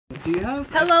Do you have?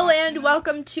 Hello and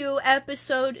welcome to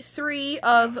episode 3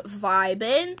 of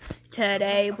Vibin.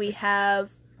 Today we have.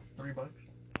 $3.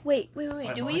 Wait.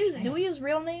 Do we use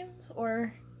real names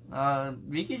or?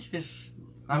 We could just.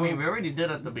 I mean, we already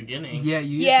did at the beginning. Yeah,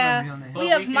 you used my real name. We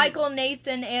have Michael,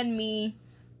 Nathan, and me.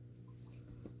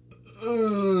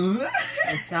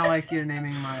 It's not like you're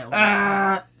naming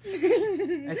my.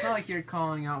 It's not like you're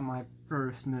calling out my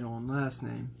first, middle, and last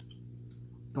name.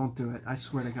 Don't do it. I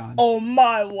swear to God. Oh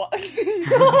my what?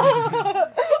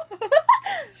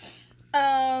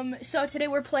 So today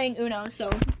we're playing Uno. So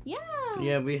yeah.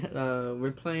 Yeah,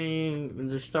 we're playing.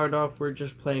 To start off, we're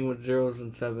just playing with 0s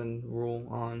and 7 rule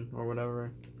on or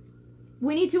whatever.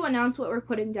 We need to announce what we're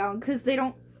putting down because they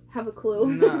don't have a clue.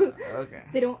 No, okay.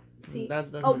 They don't see.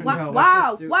 Oh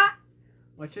wow!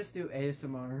 Let's just do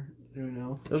ASMR.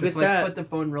 Uno. Look just at that. Put the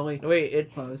phone really. Wait,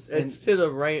 it's close to the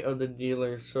right of the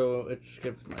dealer, so it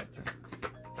skips my turn.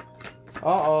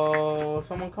 Uh-oh,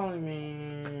 someone calling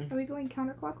me. Are we going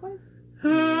counterclockwise?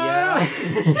 Yeah.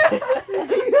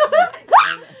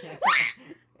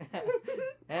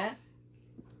 Eh?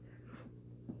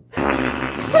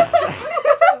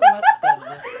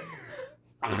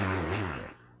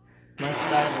 Más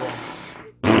tarde.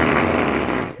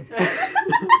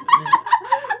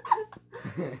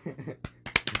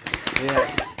 Yeah.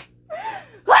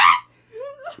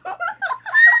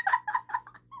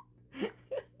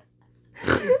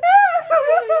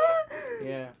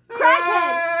 Yeah.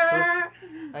 Crackhead!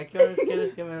 I can't.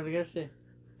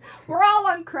 We're all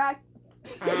on crack.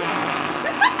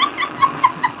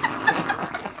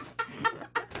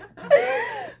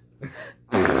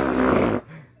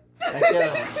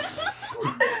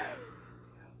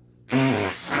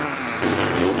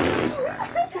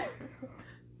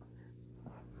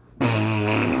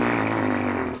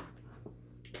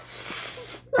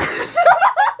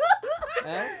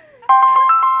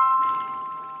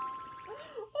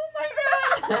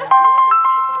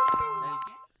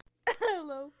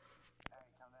 Hello.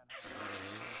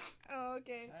 Oh,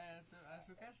 okay.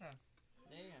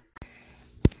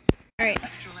 Alright.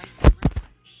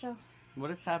 So.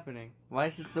 What is happening? Why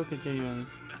is it still continuing?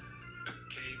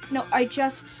 No, I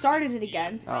just started it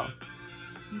again. Oh.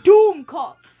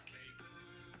 Doomkopf.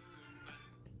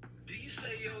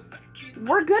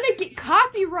 We're gonna get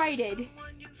copyrighted.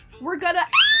 We're gonna.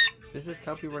 This is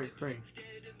copyright free.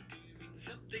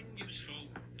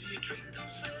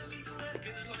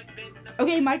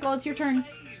 Okay, Michael, it's your turn.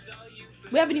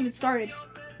 We haven't even started.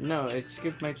 No, it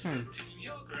skipped my turn.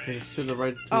 It's to the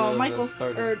right. Oh, Michael,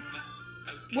 or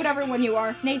whatever one you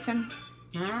are, Nathan.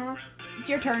 Huh? It's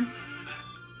your turn.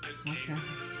 Okay.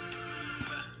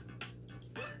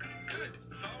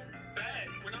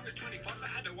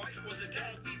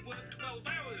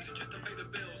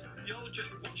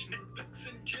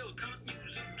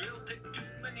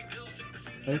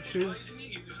 I choose.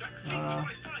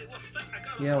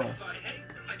 Yellow.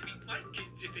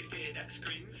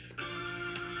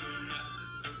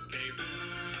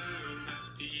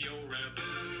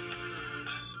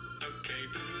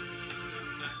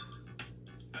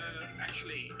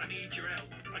 Actually, I need your help.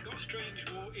 I got a strange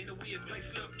war in a weird place.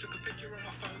 Look, took a picture on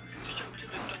my phone to show to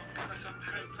the doc, and I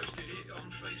somehow posted it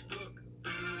on Facebook.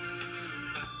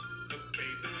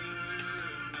 Okay,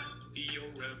 you're a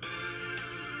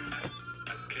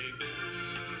okay,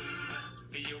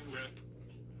 you're a.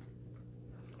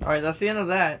 Alright, that's the end of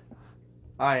that.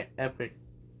 Alright, epic.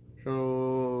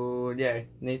 So, yeah,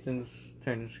 Nathan's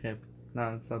turn to skip.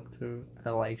 Now it's up to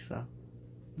Alexa.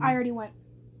 I already went.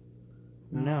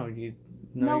 No, you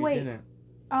wait. didn't.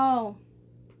 Oh.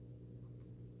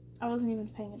 I wasn't even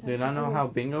paying attention. Do you not know how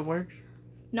bingo works?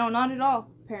 No, not at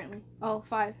all, apparently. Oh,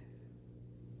 5.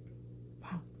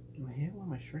 My hair on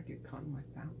my shirt get caught in my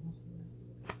fountains.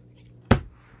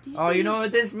 Oh, you know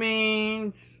what this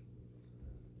means?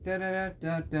 Da da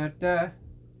da da da.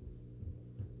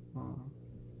 Oh.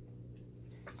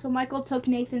 So Michael took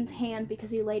Nathan's hand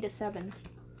because he laid a 7.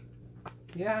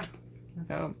 Yeah.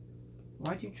 Oh.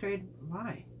 Why'd you trade?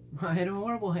 Why? I had a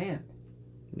horrible hand.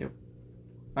 Yep.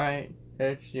 Alright,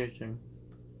 it's your turn.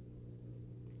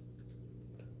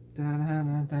 Da da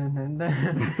da da da.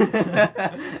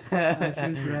 I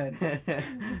choose red.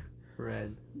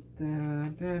 Red. Da,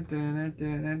 da, da, da,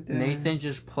 da, da. Nathan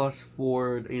just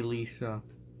 +4'd Elisa.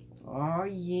 Oh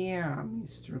yeah,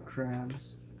 Mr.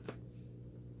 Krabs.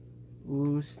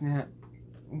 Ooh snap.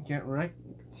 Get wrecked.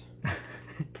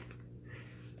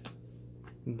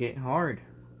 Get hard.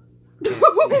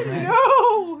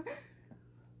 No!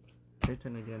 Your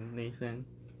turn again, Nathan.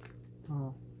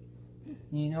 Oh.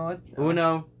 You know what?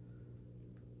 Uno.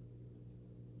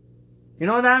 You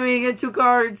know what that means? Get 2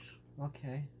 cards.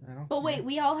 Okay. I don't But care. wait,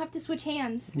 we all have to switch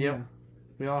hands. Yep.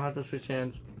 We all have to switch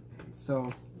hands.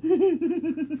 So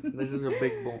This is a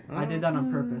big bowl. I did that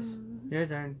on purpose. Your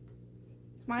turn.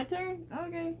 It's my turn?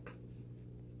 Okay.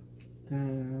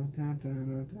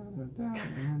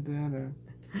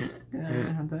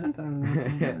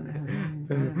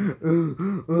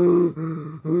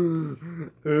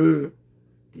 Do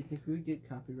you think we would get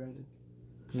copyrighted?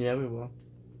 Yeah, we will.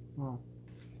 Oh.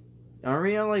 Aren't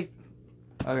we on like?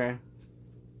 Okay.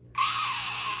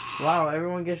 Wow,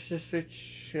 everyone gets to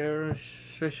switch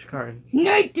cards.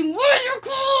 Nathan, where's your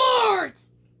cards?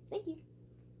 Thank you.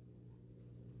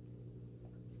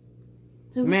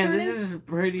 So whose Man, turn this is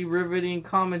pretty riveting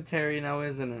commentary now,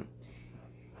 isn't it?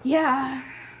 Yeah.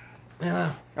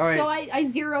 Yeah. All right. So I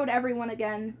zeroed everyone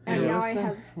again, and Yeah. now I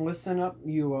have Listen up,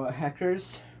 you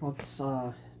hackers. Let's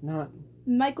not.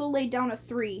 Michael laid down a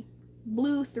 3,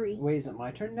 blue 3. Wait, is it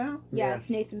my turn now? Yeah, Yeah. it's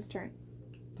Nathan's turn.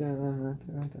 Nathan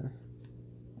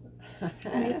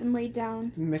Nathan laid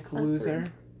down. Mick loser.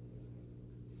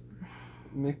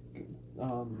 Mick.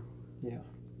 Yeah.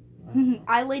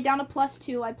 I laid down a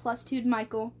 +2. I +2'd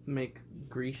Michael. Make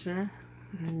greaser.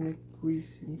 Mick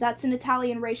Greasy. That's an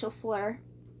Italian racial slur.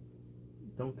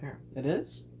 Don't care. It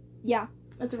is Yeah,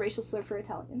 that's a racial slur for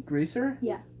Italians. greaser.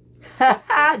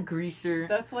 Greaser.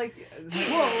 That's like,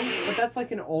 whoa! But that's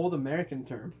like an old American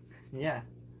term Yeah.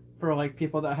 for like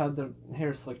people that had their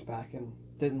hair slicked back and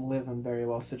didn't live in very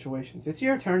well situations. It's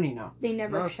your turn, now. They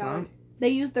never No, it's showered. not. They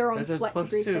used their own That's a sweat to +2.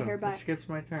 grease their hair It back. skips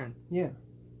my turn.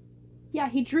 Yeah,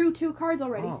 he drew 2 cards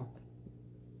already. Oh.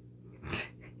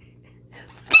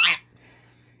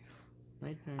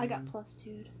 My turn. I got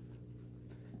 +2'd.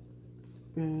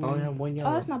 Oh, yeah, one yellow.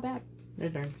 Oh, that's not bad. Your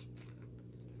turn.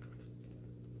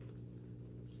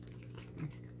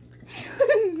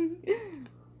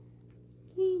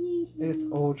 It's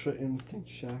Ultra Instinct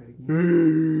Shaggy.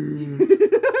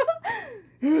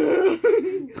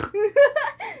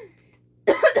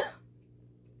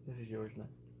 This is yours now.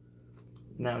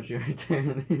 Now it's your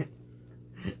turn.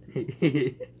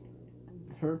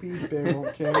 Herpes Bear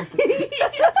won't care.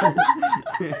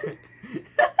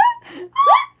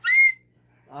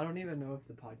 I don't even know if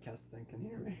the podcast thing can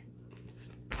hear me.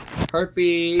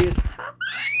 Herpes.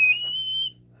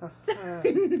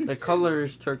 The color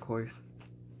is turquoise.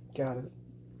 Got it.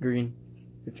 Green.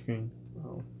 It's green.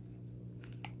 Oh.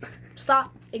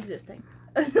 Stop existing.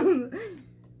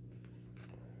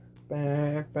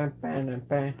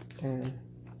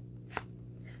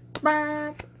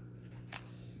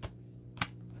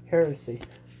 Heresy.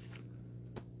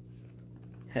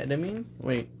 Ketamine?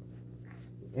 Wait.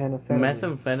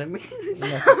 Methamphetamine. Methamphetamine?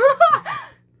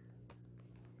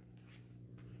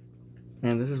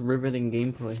 Man, this is riveting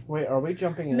gameplay. Wait, are we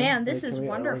jumping in? Man, this Wait, is can we-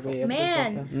 are we wonderful. able to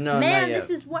Man. jump No, Man, not yet. this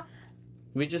is what.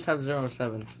 We just have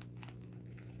 07s.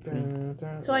 in?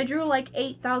 So I drew like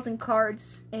 8,000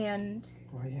 cards, and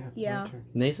Oh yeah. It's Yeah. My turn.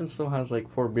 Nathan still has like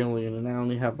 4 billion, and I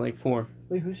only have like 4.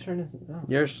 Wait, whose turn is it now?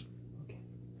 Yours.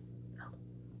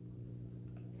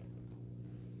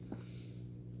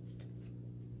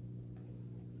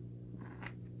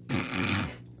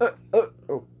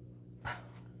 Oh.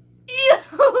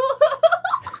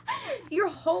 your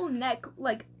whole neck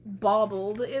like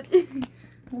bobbled. It's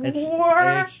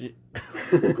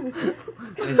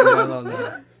yellow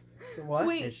now. What?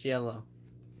 Wait, It's yellow.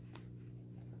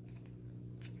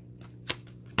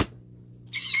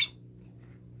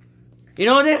 You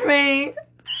know what this means?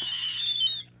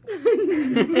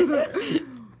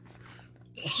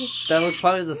 That was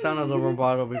probably the sound of the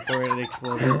roboto before it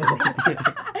exploded.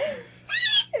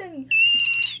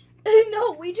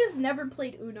 No, we just never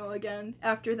played Uno again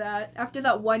after that. After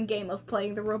that one game of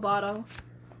playing the Roboto.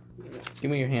 Give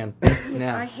me your hand. I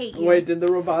Now. hate you. Wait, did the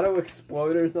roboto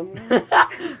explode or something?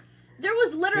 There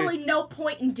was literally no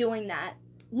point in doing that.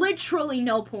 Literally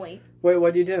no point. Wait,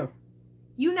 what'd you do?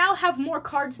 You now have more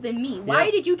cards than me. Why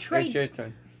Yep. did you It's trade? your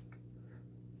turn.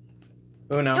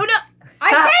 Uno. Uno!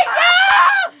 I hate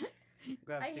you!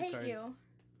 Grab I 2 hate cards. you.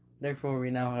 Therefore, we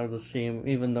now have the same,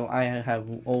 even though I have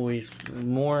always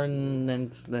more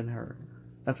than her.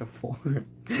 That's a 4.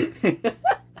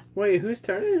 Wait, whose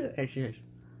turn is it? It's yours.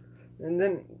 And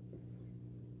then.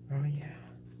 Oh yeah.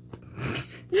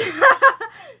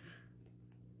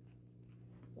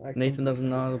 I can- Nathan doesn't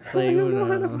know how to play I don't know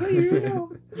how to Uno.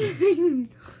 play Uno.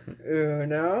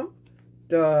 Uno,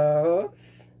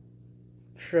 dos,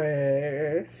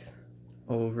 tres,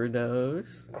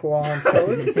 Overdose.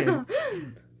 cuantos,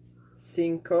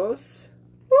 cincos.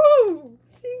 Woo!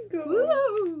 Cinco.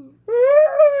 Woo!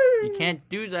 You can't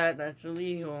do that. That's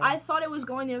illegal. I thought it was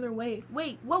going the other way.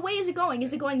 Wait, what way is it going?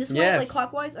 Is it going this way, Yes. like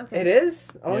clockwise? Okay. It is?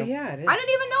 Oh Yeah. yeah, it is. I didn't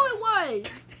even know it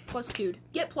was. Plus 2'd.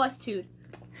 Get plus 2'd.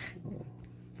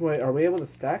 Wait, are we able to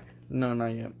stack? No,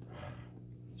 not yet.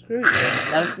 Screw you.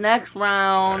 That's next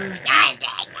round.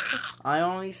 I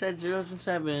only said 0s and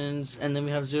 7s, and then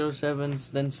we have 0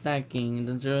 7s, then stacking,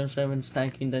 then 0 7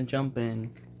 stacking, then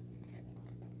jumping.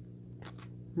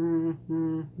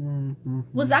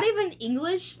 Was that even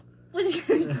English? Wait,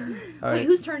 Alright.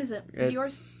 whose turn is it? Is it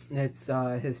yours? It's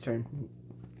his turn.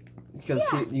 Because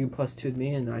you plus 2'd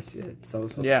me and I see it, so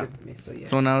Yeah. skip me, so yeah.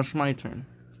 So now it's my turn.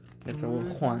 It's a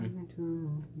Juan.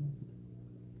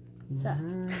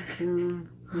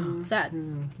 Sad.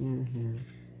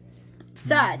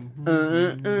 Sad.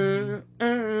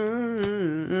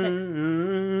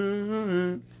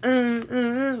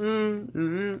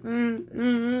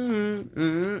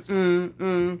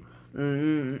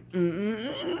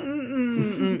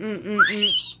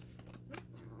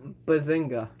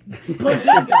 Bazinga.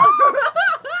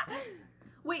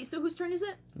 Wait, so whose turn is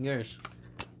it? Yours.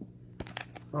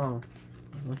 Oh,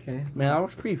 okay. Man, that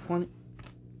was pretty funny.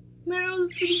 Why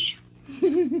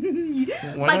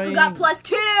Michael don't got you- plus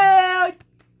 2! I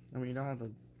mean, you don't have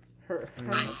to.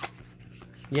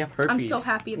 You have herpes. I'm so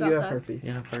happy about You have that. herpes.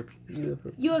 You have herpes. You have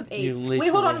herpes. You have AIDS. You Wait,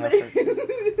 hold on a literally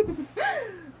minute.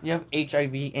 You have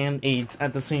HIV and AIDS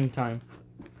at the same time.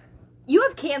 You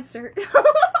have cancer.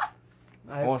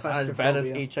 I have Well, it's not as bad as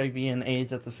claustrophobia. HIV and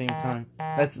AIDS at the same time.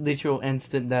 That's literal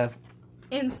instant death.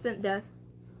 Instant death.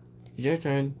 Your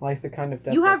turn. Like the kind of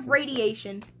death. You have that's-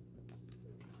 radiation.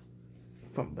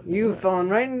 You've fallen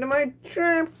right into my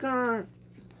trap card.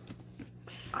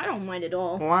 I don't mind at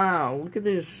all. Wow, look at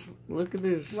this. Look at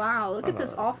this. Wow, look at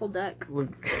this awful deck. Look.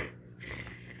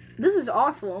 This is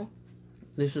awful.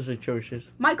 This is atrocious.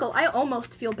 Michael, I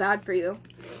almost feel bad for you.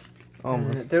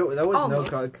 Almost. There was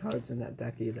Almost. no god cards in that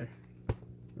deck either.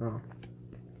 Oh.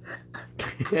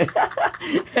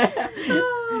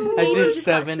 I You just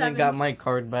got 7 and got my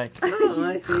card back. Oh,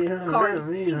 I see how Card. that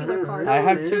means. Singular card. I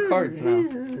have 2 cards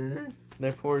now.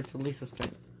 Therefore, it's Lisa's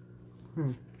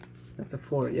turn. That's a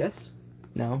 4, yes?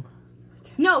 No.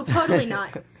 No, totally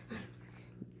not.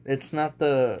 It's not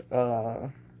the,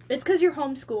 It's because you're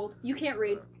homeschooled. You can't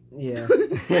read. Yeah.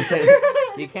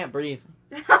 You can't breathe.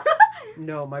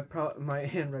 No, my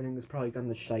handwriting is probably done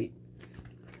the shite.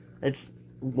 It's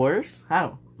worse?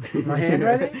 How? My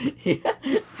handwriting?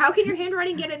 Yeah. How can your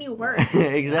handwriting get any worse?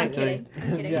 Exactly. I'm kidding.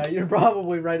 I'm kidding. Yeah, you're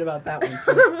probably right about that one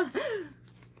too.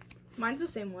 Mine's the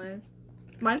same way.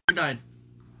 Who died?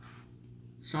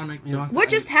 Sonic the What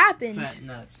just happened? Fat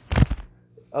Nut.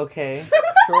 Okay.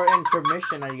 Short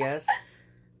intermission, I guess.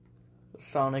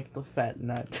 Sonic the Fat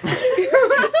Nut.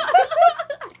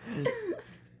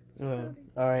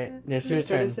 Alright, it's your Whose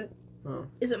turn turn. is it? Oh.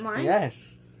 Is it mine?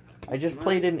 Yes. I just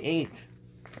played an 8.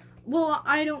 Well,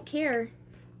 I don't care.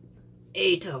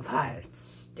 8 of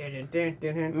hearts.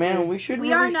 Man, we should We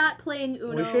really are not playing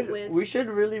Uno with. we should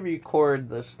really record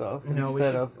this stuff No,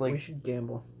 instead of we like should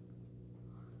gamble.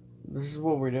 this is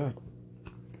what we're doing.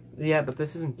 Yeah, but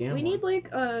this isn't gambling. We need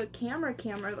like a camera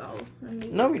though. And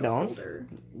maybe, No, like, we a don't. holder.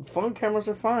 Phone cameras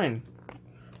are fine.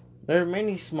 There are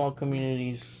many small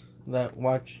communities that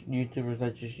watch YouTubers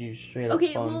that just use straight up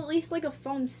Okay, phone. well at least like a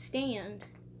phone stand.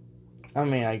 I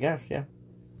mean, I guess, yeah.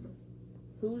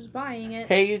 Who's buying it?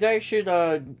 Hey, you guys should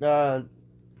I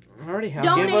already have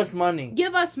Don't give Donate. us money.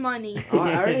 Give us money. Oh,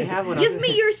 I already have one. Give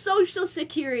me your social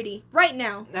security right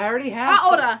now. I already have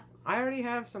Ahora, I already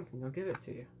have something. I'll give it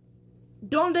to you.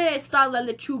 ¿dónde está la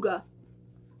lechuga?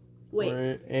 Wait,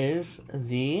 Where is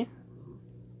the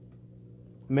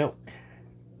milk?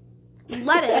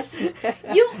 lettuce.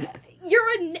 You're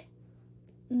a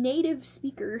native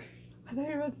speaker. I thought you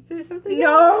were about to say something.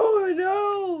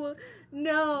 No.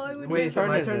 I would Wait, Whose so turn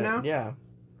my is turn it? now? Yeah.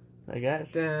 I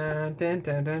guess. Dun, dun,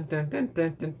 dun, dun, dun, dun,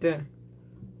 dun, dun, dun.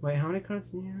 Wait, how many cards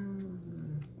do you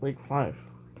have? Like 5.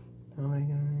 How many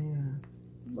cards do you have?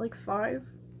 like 5.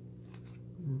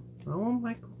 I want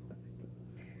Michael's.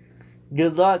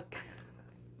 Good luck.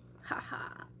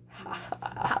 Haha.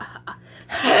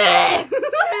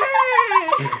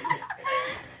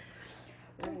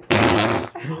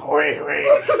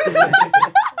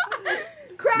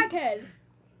 Crackhead.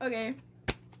 Okay.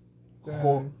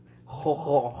 Ho, ho,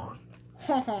 ho.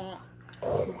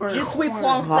 Je suis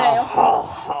français.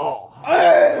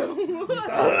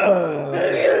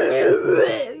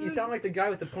 You sound like the guy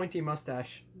with the pointy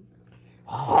mustache.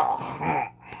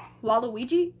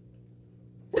 Waluigi?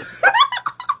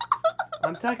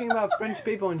 I'm talking about French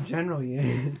people in general,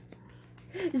 yeah.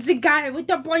 The guy with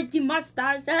the pointy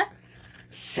mustache.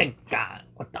 Sick guy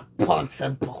with the pulse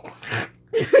and ball.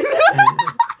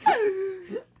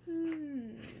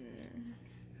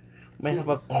 May have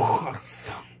a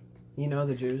croissant. You know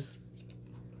the Jews.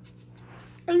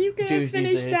 Are you gonna Juice these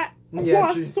finish days. that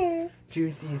Yeah, croissant?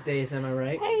 Juice these days, am I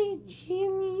right? Hey,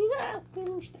 Jimmy, you gotta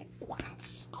finish that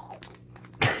croissant.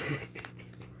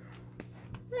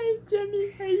 Hey,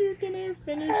 Jimmy, are you gonna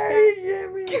finish Hey,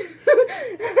 that? Jimmy.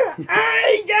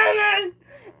 Hey, Jimmy!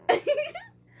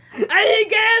 Are you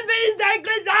gonna finish that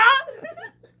croissant?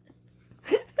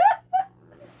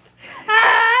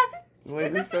 Ah!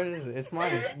 Wait, who started it? It's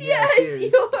mine. Yeah, cheers.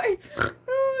 it's yours.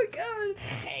 Oh my god.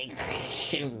 Hey,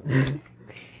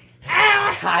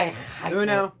 Ah!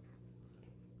 Uno.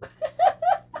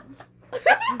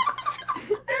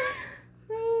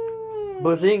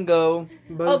 Bazingo.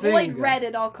 Avoid red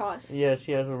at all costs. Yes,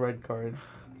 he has a red card.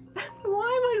 Why am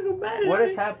I so bad at What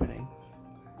is it? happening?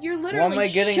 You're Why am literally I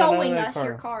getting showing another us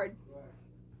your card? card.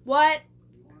 What?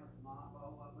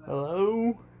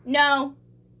 Hello? No.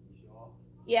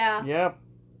 Yeah. Yep.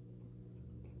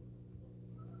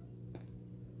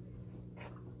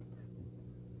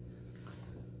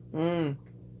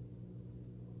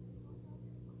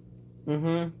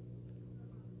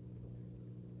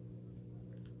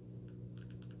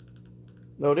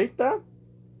 ¿Ahorita?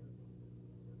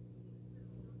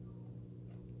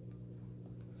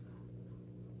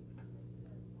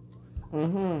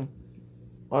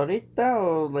 ¿Ahorita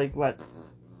o like what?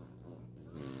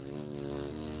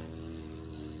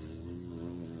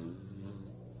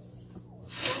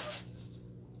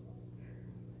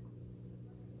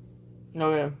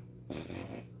 Okay.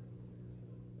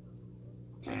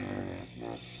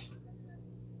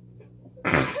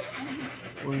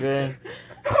 Okay.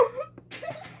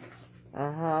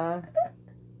 Uh-huh.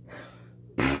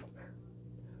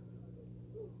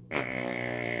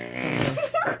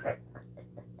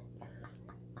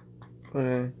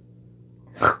 Okay.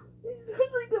 It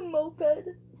sounds like a moped.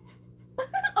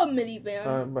 A minivan.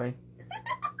 Alright, bye.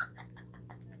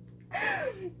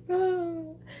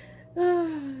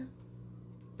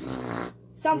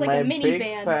 Sounds like My a big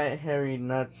minivan. fat hairy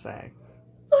nutsack.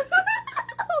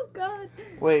 Oh god.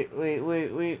 Wait.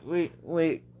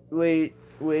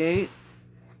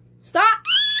 Stop!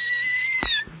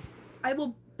 I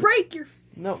will break your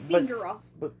No, finger off.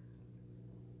 but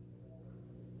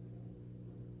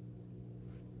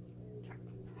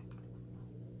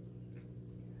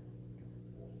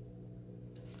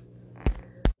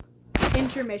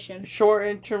Intermission. short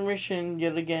intermission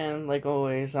yet again, like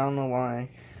always. I don't know why.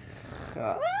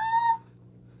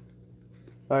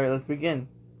 Alright, let's begin.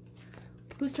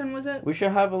 Whose turn was it? We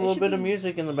should have a little should bit of be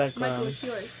music in the Michael, background. it's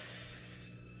yours.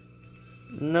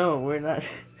 No, we're not.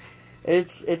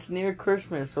 It's near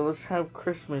Christmas, so let's have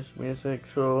Christmas music.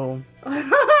 So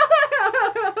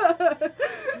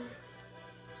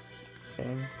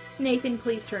okay, Nathan,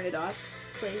 please turn it off.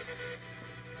 Please.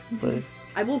 but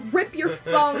I will rip your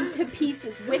phone to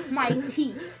pieces with my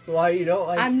teeth. Why you don't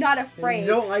like? I'm not afraid. You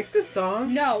don't like the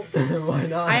song? No, Why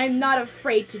not? I am not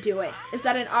afraid to do it. Is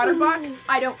that an OtterBox?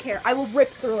 I don't care. I will rip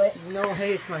through it. No,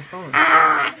 hey, it's my phone.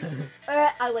 Ah!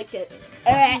 I licked it.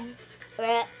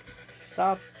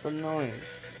 stop the noise.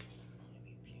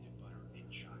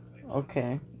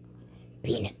 Okay.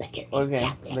 Peanut butter. Okay,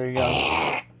 there you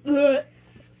go.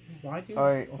 Why do you?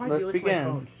 Alright, why do let's you lick my begin.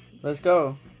 phone? Let's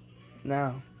go.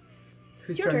 Now.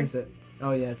 Whose Your turn turn. is it?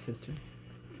 Oh yeah, it's his turn.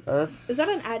 Is that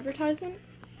an advertisement?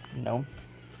 No.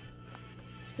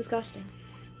 It's disgusting.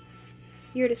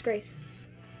 You're a disgrace.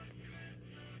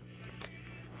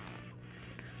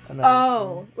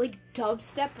 Oh, like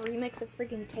dubstep remix of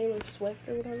freaking Taylor Swift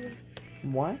or whatever.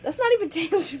 What? That's not even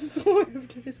Taylor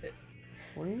Swift, is it?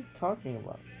 What are you talking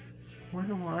about?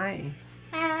 Why?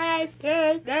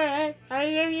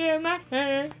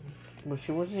 Well,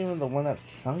 she wasn't even the one that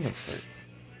sung it first.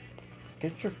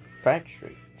 Get your facts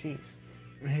straight. Jeez.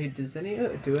 Hey,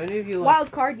 do any of you like?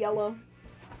 Wild card yellow.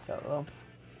 Yellow.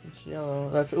 It's yellow.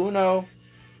 That's Uno.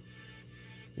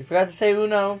 You forgot to say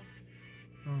Uno.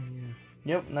 Oh yeah.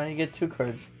 Yep, now you get 2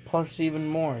 cards. Plus even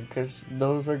more, because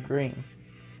those are green.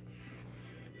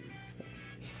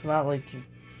 It's not like you...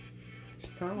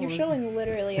 You're showing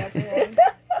literally everyone.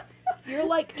 You're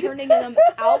like turning them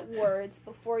outwards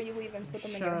before you even put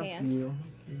them in your hand. You.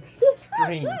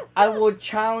 green. I will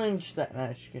challenge that. Nah,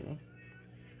 just kidding.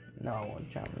 No, I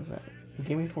won't challenge that.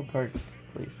 Give me 4 cards,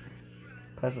 please.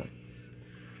 Peasant.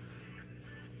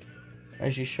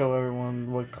 As you show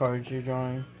everyone what cards you're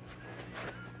drawing.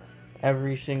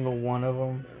 Every single one of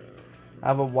them. I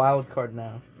have a wild card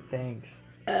now. Thanks.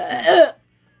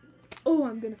 Oh,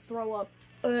 I'm gonna throw up.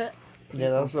 Yeah,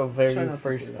 that was a very Try not to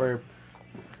first do that. burp.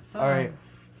 Alright.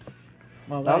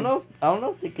 My I don't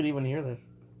know if they could even hear this.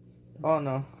 Oh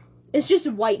no. It's just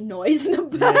white noise in the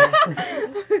back.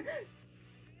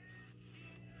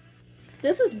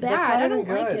 This is bad. not I even don't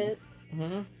like good.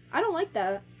 it. I don't like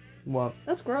that. What?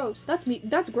 That's gross.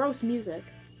 That's gross music.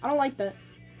 I don't like that.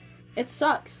 It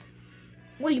sucks.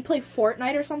 What, do you play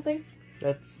Fortnite or something?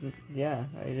 Yeah,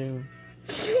 I do.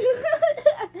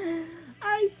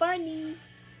 I'm funny.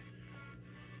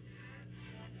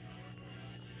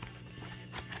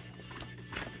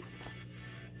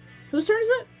 Whose turn is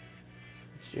it?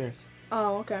 It's yours.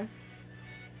 Oh, okay.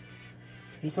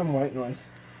 Here's some white noise.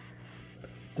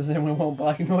 Does anyone want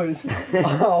black noise?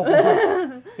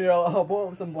 I'll pull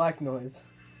up some black noise.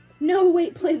 No,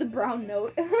 wait, play the brown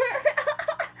note.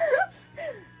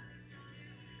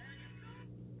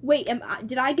 Wait,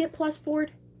 did I get +4?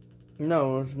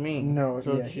 No, it was me. No,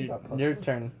 so yeah, it's you got plus your 4.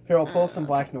 turn. Here, I'll pull up some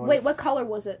black noise. Wait, what color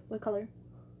was it? What color?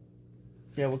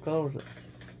 Yeah, what color was it?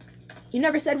 You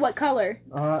never said what color.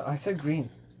 I said green.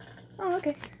 Oh,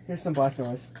 okay. Here's some black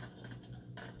noise.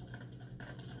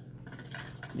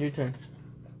 Your turn.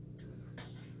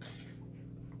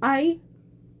 I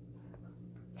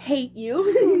hate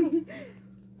you.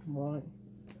 Why?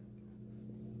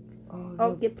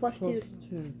 Oh, get +2.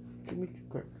 Give me 2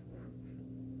 cards.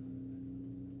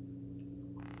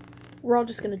 We're all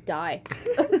just gonna die.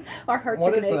 Our hearts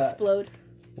What are is gonna that? explode.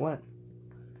 What?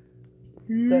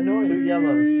 That noise. 2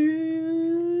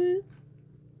 yellows.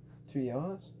 2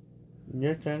 yellows?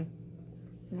 Your turn.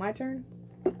 My turn?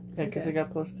 Yeah, because Okay. I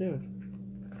got +2.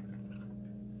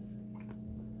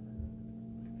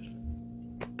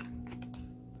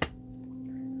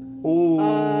 Ooh.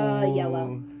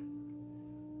 Yellow.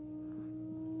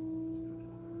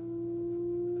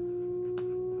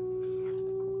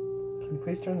 Can you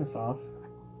please turn this off?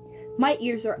 My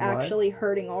ears are What? actually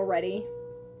hurting already.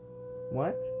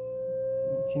 What?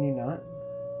 Can you not?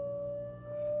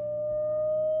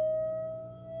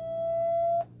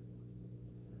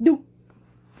 No.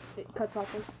 It cuts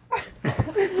off.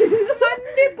 My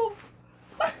nipple!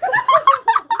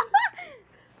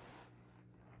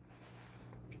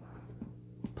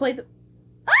 Play the.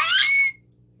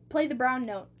 Play the brown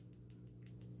note.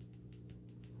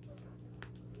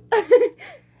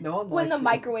 No one When the likes it.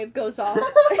 microwave goes off.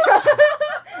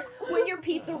 When your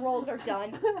pizza rolls are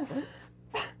done.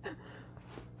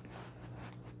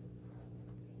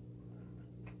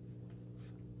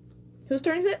 Whose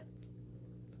turn is it?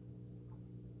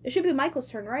 It should be Michael's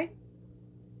turn, right?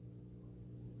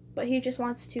 But he just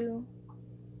wants to.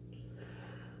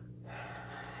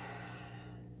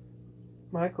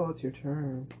 Michael, it's your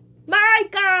turn.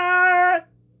 Micah!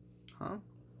 Huh?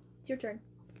 It's your turn.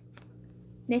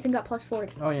 Nathan got +4.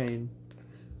 Oh, yeah. You...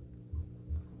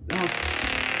 Oh,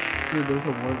 dude, there's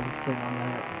a warning thing on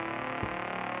that.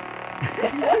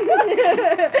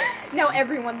 Now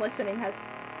everyone listening has.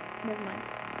 Never mind.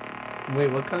 Wait,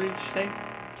 what color did you say?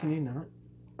 Can you not?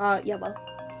 Yellow.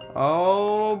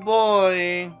 Oh,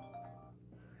 boy.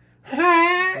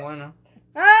 Bueno.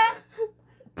 Ah!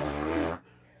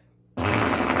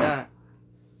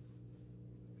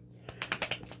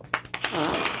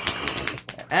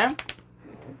 Yeah.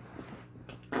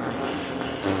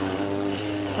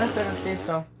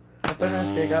 Listo. Apenas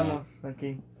llegamos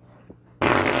aquí.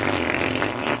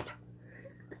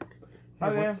 Hey,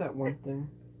 Okay. what's that one thing?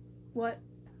 What?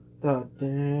 The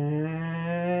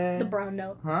brown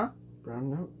note. Huh?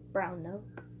 brown note? Brown note.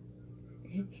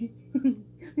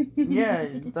 Yeah,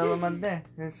 te lo mandé.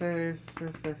 Ese es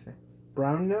ese.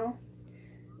 Brown note?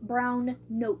 Brown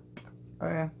note.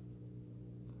 Okay.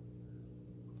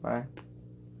 Bye.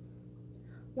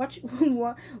 Watch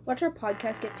our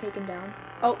podcast get taken down.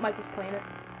 Oh, Michael's playing it.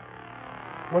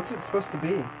 What's it supposed to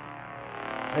be?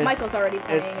 Michael's already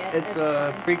playing it. It's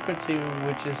a fine. frequency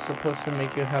which is supposed to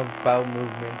make you have bowel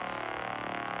movements.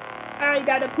 I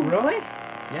gotta poop. Really?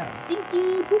 Yeah.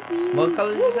 Stinky poopy. What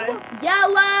color did you say?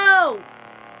 Yellow.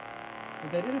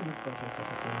 They did a new special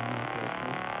episode.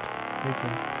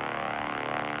 Okay.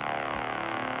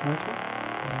 Michael?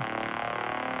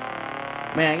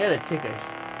 Man, I got a ticket.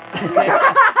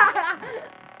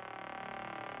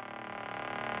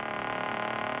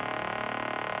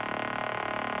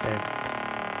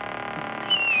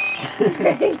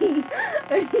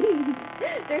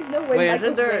 There's no way Wait,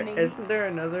 Michael's winning. isn't there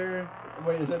another?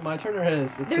 Wait, is it my turn or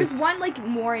his? It's There's his. one like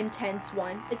more intense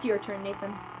one. It's your turn,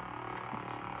 Nathan.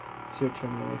 It's your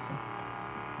turn, Melissa.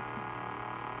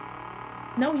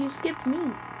 No, you skipped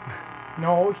me.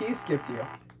 No, he skipped you.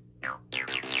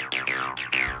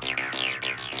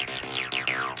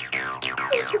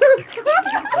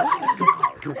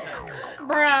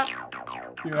 Bruh.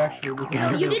 You actually did. No,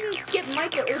 you didn't skip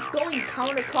Michael. It's going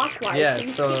counterclockwise. Yeah, so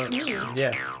you so skipped me.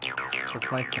 yeah,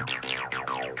 it's my turn.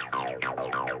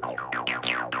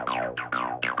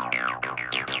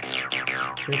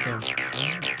 Your turn.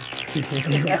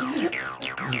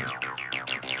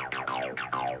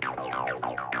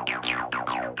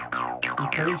 I'm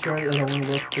pretty sure it only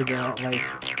looks to the, like...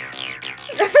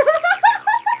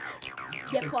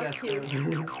 Get plus successful.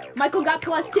 2. Michael got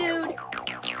plus 2.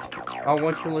 I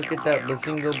want to look at that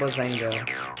Bazingo Bazango.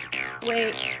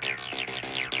 Wait.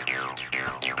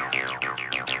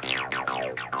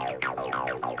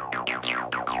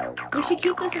 We should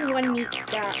keep this in one neat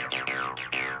stack.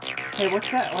 Hey, what's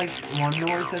that, like, one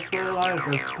noise that's really loud? It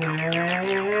goes...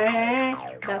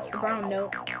 That's the brown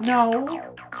note. No!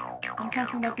 I'm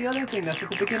talking about the other thing that's at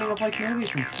the beginning of, like,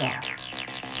 movies and stuff.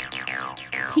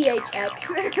 THX.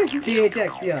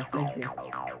 THX, yeah, thank you.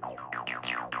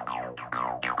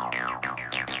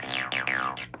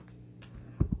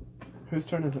 Whose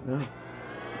turn is it now?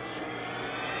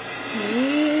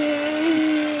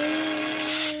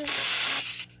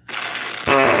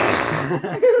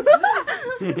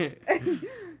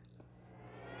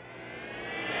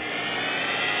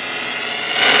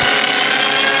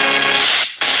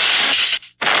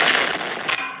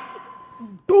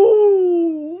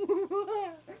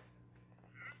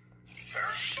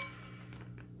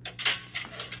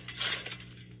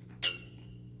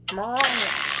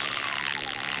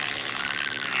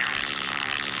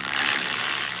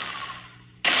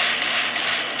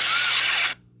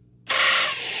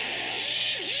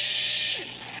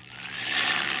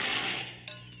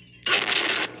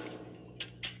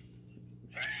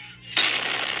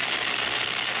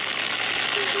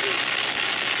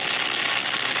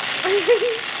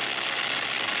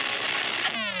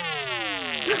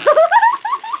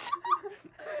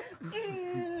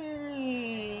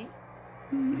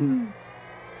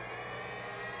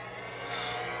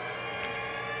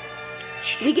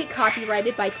 We get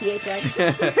copyrighted by THX.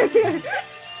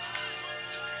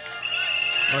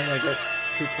 Oh yeah, I got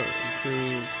 2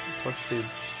 plus 2.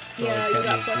 So Yeah, you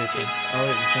got plus 2. Oh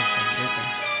wait, okay.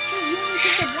 You only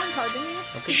picked up 1 card, didn't you?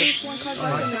 Okay. There's 1 card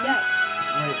left in the Oh, deck.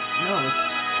 Wait, no, it's...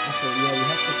 Okay, yeah, you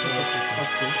have to put up plus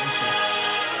 2. Okay.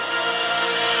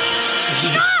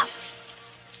 Stop!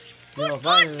 You Good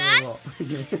violated God, the law.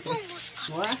 Almost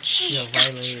got What? the cheese You touch.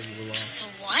 violated the law. For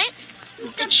what?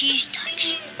 The cheese touch.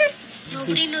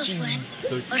 Nobody knows when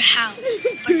or how,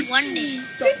 but one day,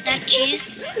 that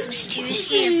cheese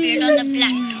mysteriously appeared on the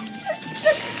blacktop.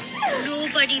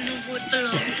 Nobody knew who it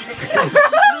belonged to.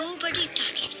 Nobody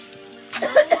touched it.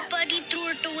 Nobody threw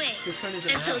it away.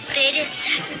 And so there it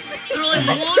sat, growing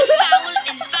more foul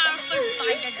and powerful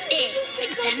by the day.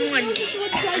 Then one day, a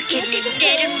kid named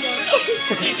Darren Walsh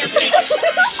made the biggest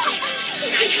mistake of his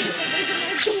life.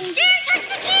 Darren touched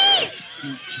the cheese!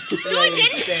 No, I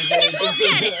didn't. I just looked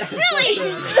at it. Really?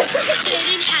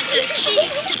 Darren had the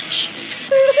cheese touch.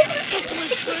 It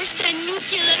was worse than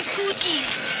nuclear cookies.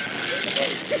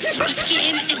 He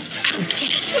became an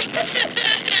outcast.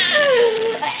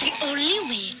 The only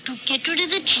way to get rid of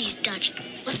the cheese touch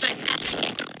was by passing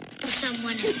it on to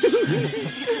someone else.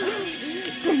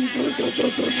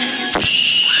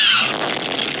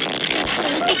 And so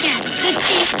began the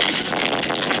cheese touch.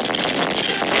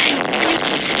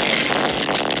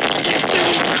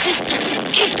 And system,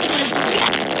 it was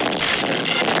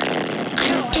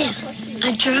until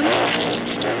a German exchange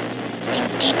student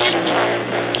named Dieter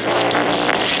Miller took it away.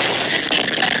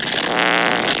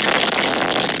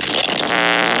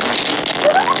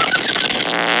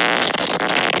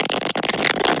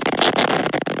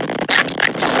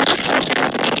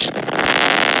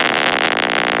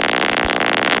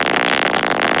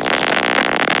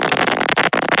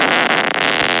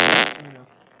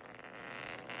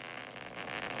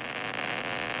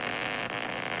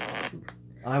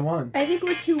 I won. I think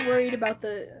we're too worried about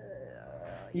the...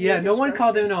 Yeah, no one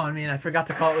called Uno on me, and I forgot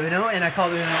to call Uno, and I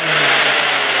called Uno.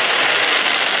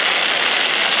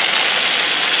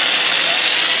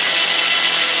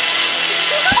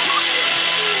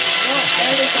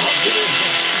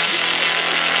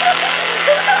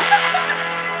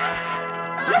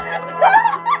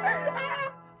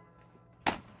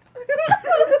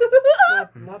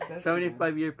 Not this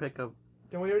 75-year pickup.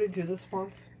 Did we already do this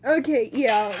once? Okay,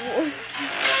 yeah.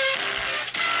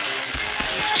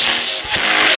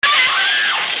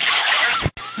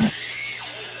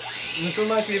 This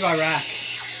reminds me of Iraq.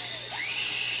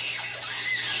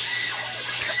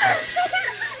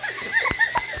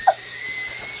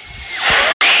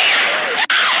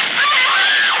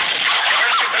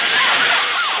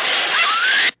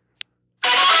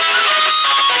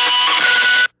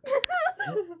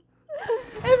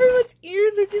 Everyone's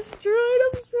ears are destroyed.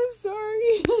 I'm so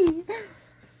sorry.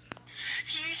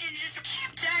 Fusion is a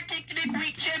camp tactic to make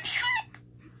weak chips strong.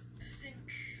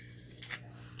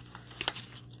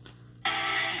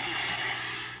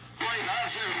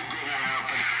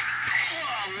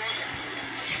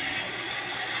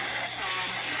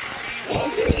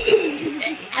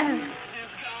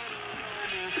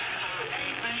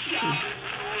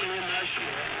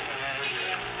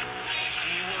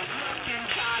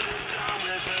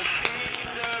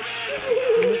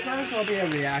 This might as well be a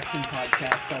reaction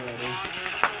podcast already.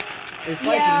 It's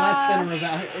like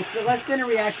less than a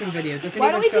reaction video. It doesn't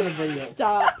Why don't even we show just the video.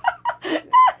 stop?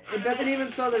 It doesn't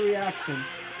even show the reaction.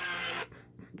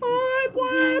 I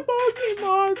play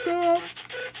Pokemon Go.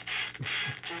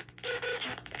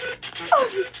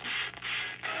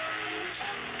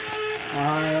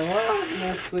 I love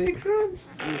Nestle Crunch.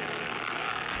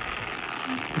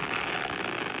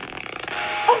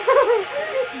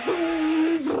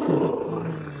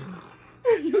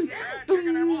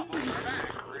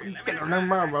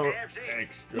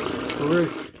 Extra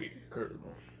crispy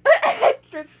kernel.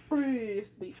 Extra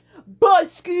crispy. But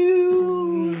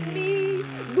excuse me.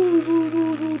 Do, do,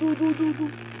 do, do, do, do, do, do.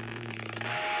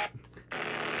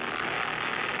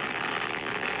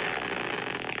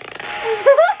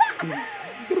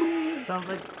 It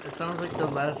sounds like the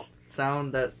last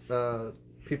sound that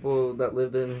people that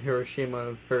lived in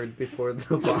Hiroshima heard before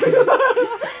the bomb.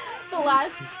 The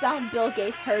last sound Bill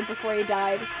Gates heard before he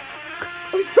died.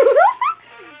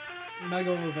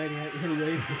 Megalovania, you're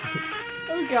right.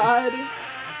 Oh god.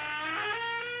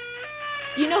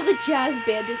 You know the jazz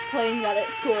band is playing that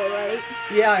at school, right?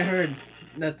 Yeah, I heard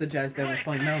that the jazz band was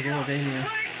playing Megalovania.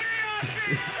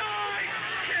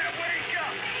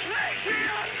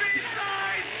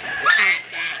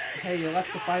 Hey, you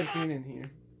left the 5 green in here.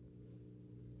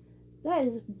 That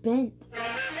is bent.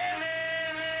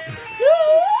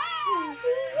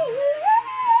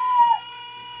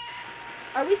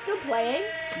 Are we still playing?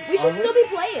 We should still be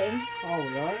playing. Oh,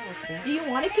 we are? Okay. Do you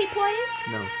want to keep playing?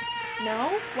 No.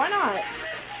 No? Why not?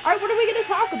 Alright, what are we going to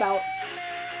talk about?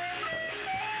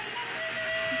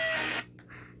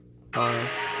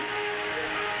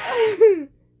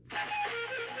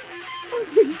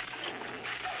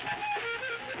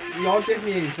 Y'all give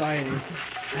me anxiety.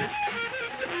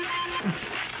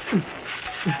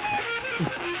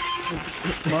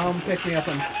 Mom, pick me up,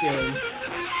 I'm scared.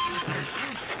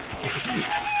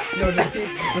 No, just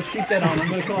keep that on. I'm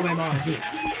gonna call my mom.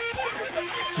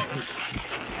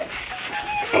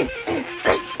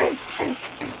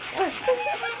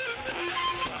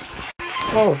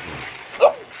 Oh.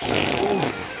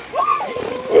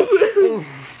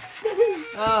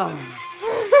 Oh.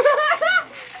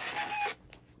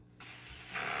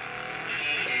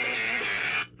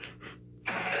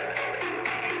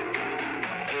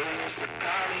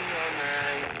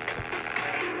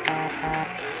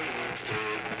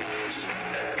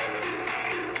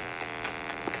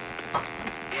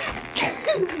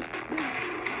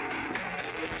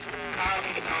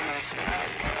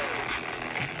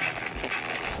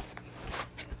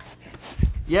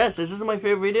 Yes, is this my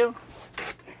favorite video?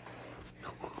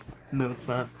 No, it's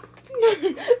not.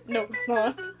 No, it's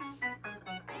not.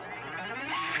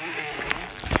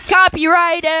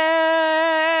 Copyrighted!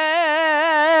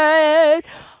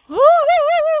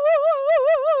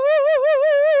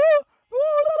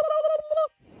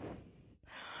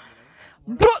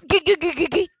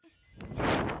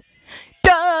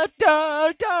 Da,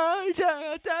 da, da,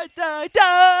 da, da, da,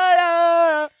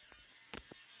 da.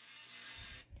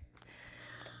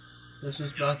 This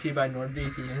was brought to you by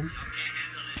NordVPN.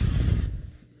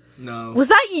 No. Was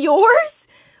that yours?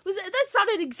 That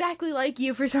sounded exactly like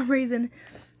you for some reason.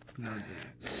 No, it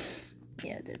didn't.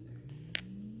 Yeah, it did.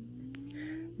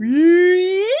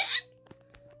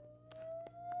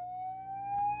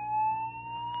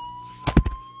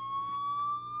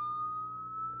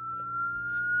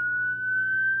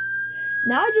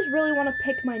 Now I just really want to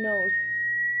pick my nose.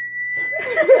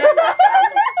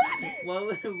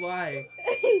 Why?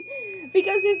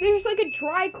 Because there's like a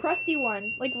dry, crusty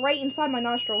one, like right inside my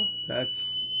nostril.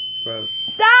 That's gross.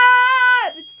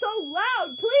 Stop! It's so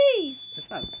loud, please! It's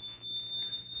not.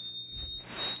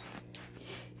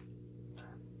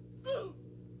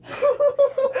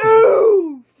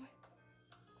 Oof!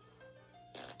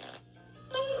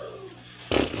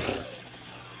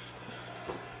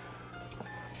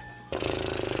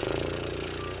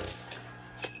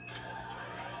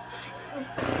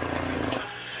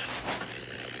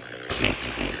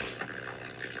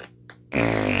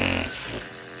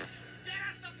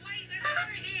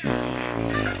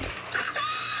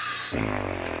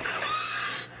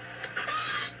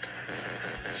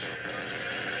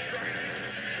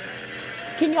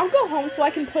 Can y'all go home so I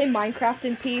can play Minecraft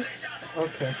in peace?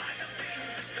 Okay.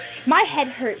 My head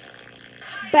hurts.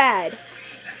 Bad.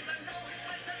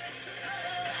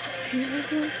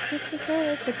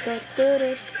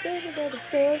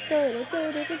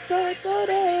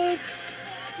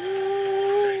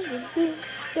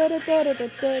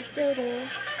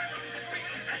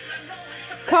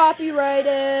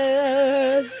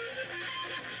 Copyrighted.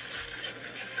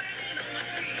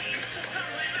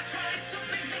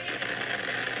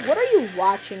 What are you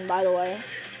watching, by the way?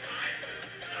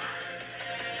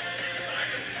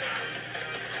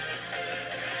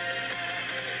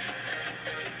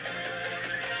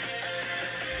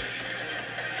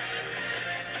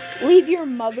 Leave your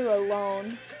mother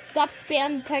alone. Stop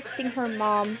spam texting her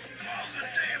mom.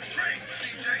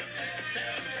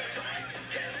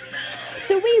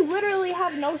 So we literally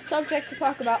have no subject to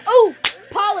talk about. Oh,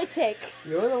 politics.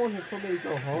 You're the one who told me to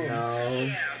go home.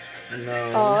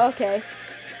 No. Oh, okay.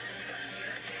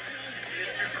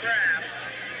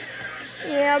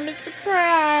 Yeah, Mr.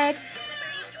 Krabs.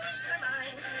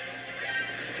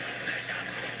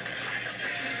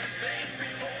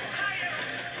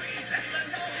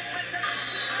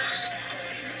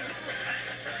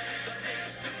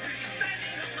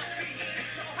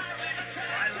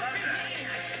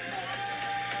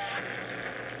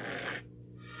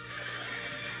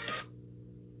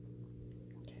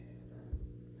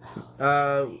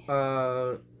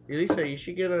 Elisa, you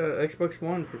should get a Xbox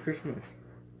One for Christmas.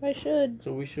 I should.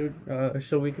 So we should,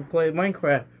 so we can play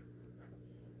Minecraft.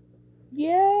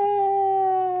 Yeah.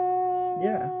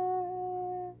 Yeah.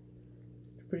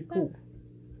 It's pretty cool.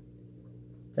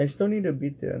 I still need to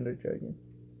beat the Ender Dragon.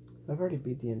 I've already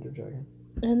beat the Ender Dragon.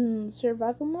 In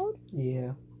survival mode?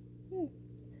 Yeah.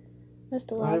 I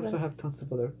still I haven't. also have tons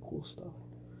of other cool stuff.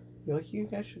 You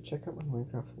guys should check out my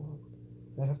Minecraft world.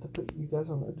 I'd have to put you guys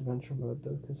on adventure mode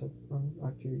though, because I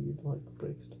fear you'd like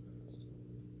break stuff.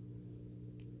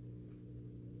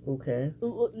 Okay.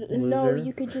 No, Loser.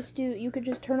 you could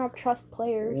just turn off trust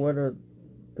players. What a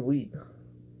dweeb.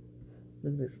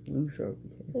 Look at this loser over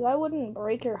here. 'Cause I wouldn't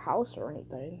break your house or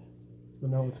anything.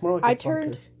 No, it's more like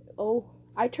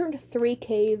I turned 3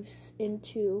 caves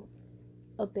into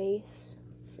a base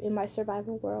in my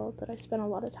survival world that I spent a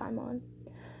lot of time on.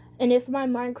 And if my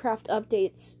Minecraft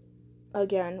updates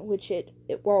again, which it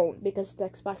won't because it's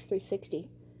Xbox 360,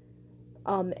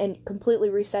 and completely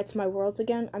resets my worlds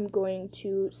again, I'm going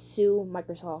to sue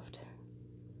Microsoft.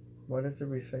 Why does it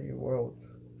reset your world?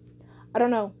 I don't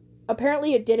know.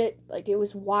 Apparently it did it, like, it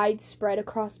was widespread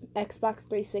across Xbox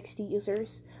 360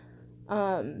 users.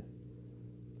 What?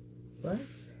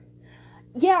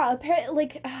 Yeah, apparently,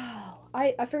 like,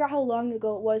 I forgot how long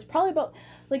ago it was. Probably about,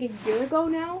 like, a year ago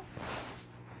now.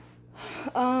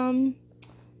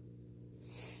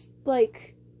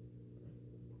 Like,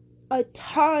 a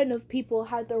ton of people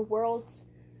had their worlds,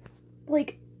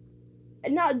 like,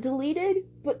 not deleted,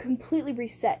 but completely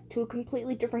reset to a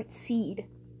completely different seed.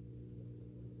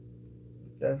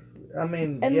 I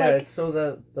mean, And, yeah, like, it's so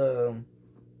that the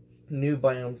new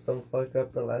biomes don't fuck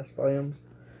up the last biomes.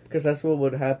 Because that's what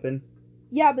would happen.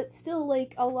 Yeah, but still,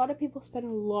 like, a lot of people spend a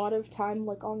lot of time,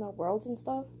 like, on their worlds and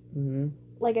stuff. Mm-hmm.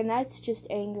 Like, and that's just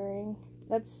angering.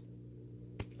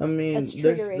 I mean, That's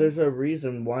triggering. there's a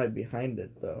reason why behind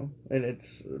it, though. And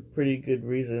it's a pretty good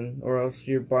reason, or else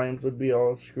your biomes would be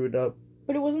all screwed up.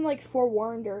 But it wasn't, like,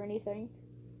 forewarned or anything.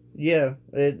 Yeah,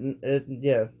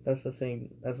 yeah, that's the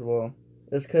thing as well.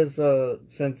 It's because,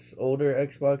 since older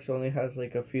Xbox only has,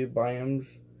 like, a few biomes,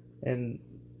 and,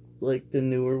 like, the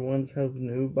newer ones have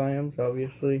new biomes,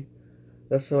 obviously.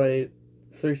 That's why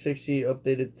 360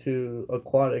 updated to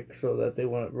aquatic, so that they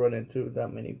wouldn't run into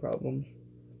that many problems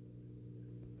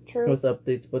True. with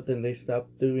updates, but then they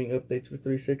stopped doing updates for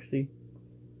 360.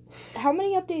 How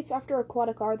many updates after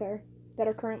Aquatic are there that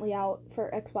are currently out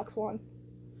for Xbox One?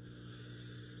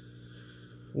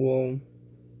 Well,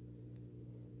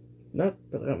 not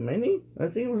that many. I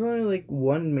think it was only like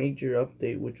one major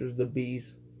update, which was the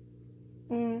bees.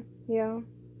 Yeah.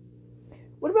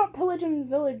 What about Pillage and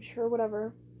Village or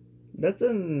whatever? That's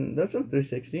on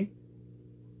 360.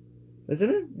 Isn't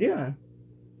it? Yeah.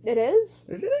 It is?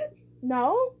 Isn't it?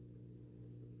 No?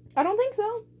 I don't think so.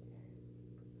 You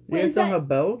Wait, guys is don't that- have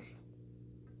bells?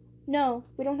 No,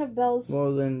 we don't have bells.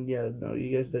 Well then, yeah, no,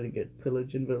 you guys didn't get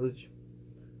Pillage and Village.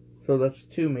 So that's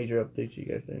two major updates you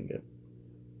guys didn't get.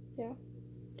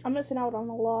 I'm missing out on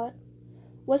a lot.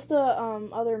 What's the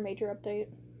other major update?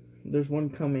 There's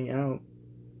one coming out,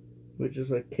 which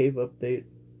is a cave update.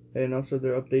 And also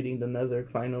they're updating the Nether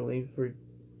finally, for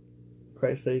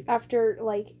Christ's sake. After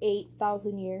like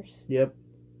 8,000 years. Yep.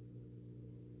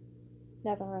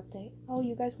 Nether update. Oh,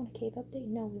 you guys want a cave update?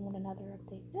 No, we want another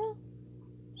update. No.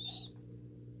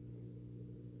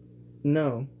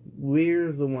 No,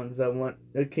 we're the ones that want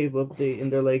a cave update,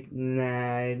 and they're like,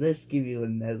 nah, let's give you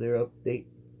another update.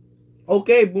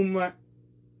 Okay, Boomer.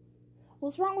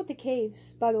 What's wrong with the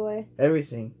caves, by the way?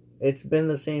 Everything. It's been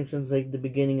the same since like the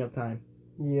beginning of time.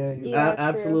 Yeah, Yeah, that's true.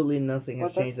 Absolutely nothing has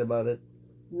Well, changed that's- about it.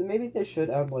 maybe they should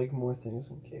add like more things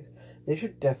in caves. They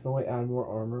should definitely add more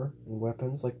armor and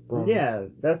weapons like bronze. Yeah,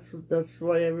 that's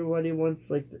why everybody wants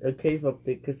like a cave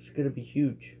update because it's gonna be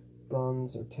huge.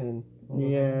 Bronze or tin.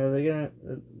 Yeah, they're gonna.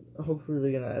 Hopefully,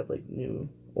 they're gonna add like new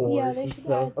ores they and should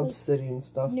stuff. add, like, Obsidian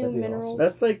stuff. new that'd be minerals.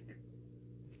 That's like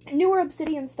Newer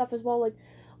obsidian stuff as well. Like,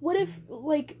 what if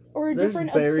like or a there's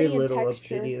different very obsidian little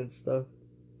texture? obsidian stuff.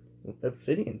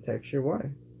 Obsidian texture? Why?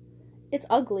 It's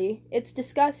ugly. It's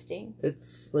disgusting.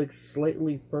 It's like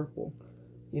slightly purple.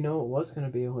 You know, it was gonna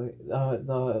be like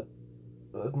the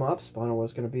mob spawner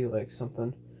was gonna be like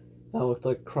something that looked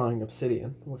like crying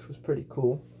obsidian, which was pretty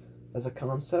cool as a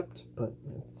concept, but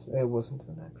it wasn't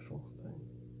an actual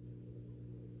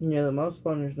thing. Yeah, the mob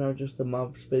spawner is now just a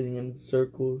mob spinning in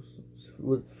circles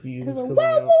with fumes There's a coming whoa,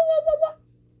 whoa, out. whoa, whoa, whoa.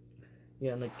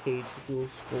 Yeah, and a cage with little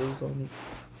skulls on it.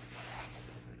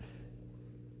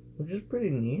 Which is pretty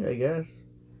neat, I guess.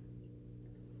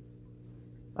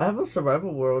 I have a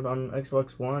survival world on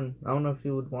Xbox One. I don't know if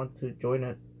you would want to join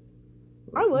it.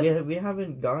 I would. Yeah, we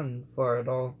haven't gone far at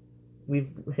all. We've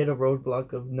hit a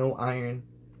roadblock of no iron.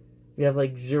 We have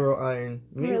like 0 iron.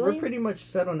 We're Really? pretty much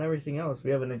set on everything else.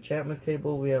 We have an enchantment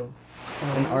table. We have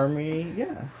an army.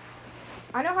 Yeah,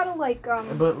 I know how to like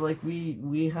but like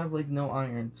we have like no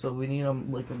iron, so we need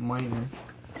like a miner.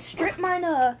 strip mine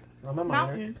a I'm a miner.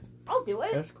 mountain. I'll do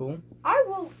it. That's cool. I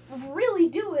will really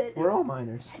do it. We're all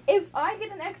miners. If I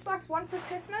get an Xbox One for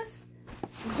Christmas,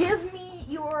 give me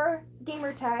your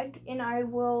gamer tag and I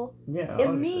will Yeah.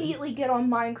 immediately get on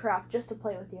Minecraft just to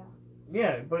play with you.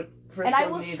 Yeah, but first And I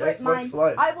you'll will need strip Xbox mine.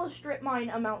 Live. I will strip mine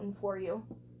a mountain for you.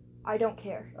 I don't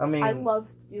care. I mean, I love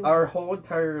doing our that. whole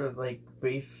entire like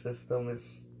base system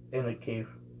is in a cave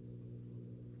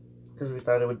because we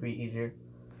thought it would be easier.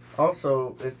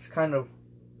 Also, it's kind of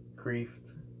griefed,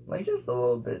 like just a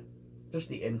little bit, just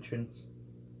the entrance.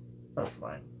 That's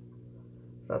fine.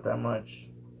 It's not that much.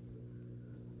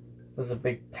 There's a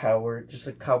big tower, just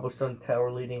a cobblestone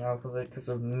tower leading off of it because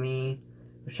of me.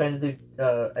 I was trying to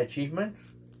do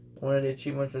achievements. One of the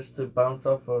achievements is to bounce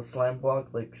off a slime block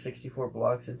like 64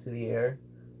 blocks into the air.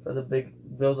 So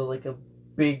build like a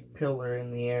big pillar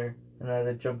in the air, and I had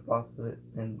to jump off of it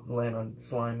and land on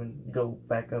slime and go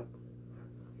back up.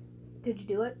 Did you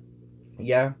do it?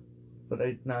 Yeah, but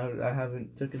I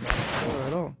haven't took it down before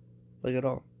at all, like at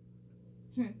all.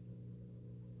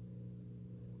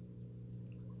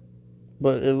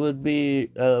 But it would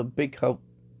be a big help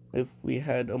if we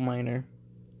had a miner.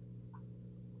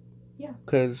 Yeah.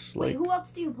 Cause Wait, like who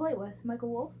else do you play with? Michael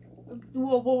Wolf?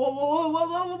 Whoa, whoa, whoa, whoa, whoa,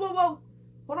 whoa, whoa, whoa, whoa.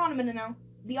 Hold on a minute now.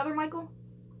 The other Michael?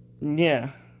 yeah,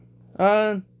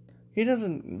 he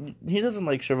doesn't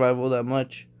like survival that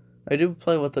much. I do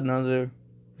play with another.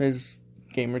 His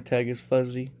gamer tag is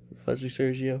Fuzzy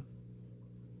Sergio.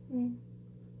 Mm.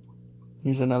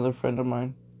 He's another friend of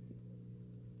mine.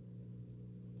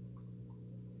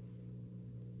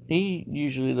 He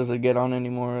usually doesn't get on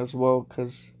anymore as well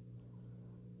because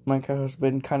Minecraft has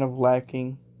been kind of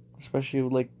lacking, especially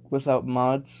like without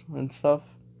mods and stuff.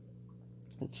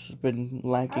 It's been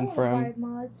lacking for him. I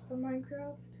mods for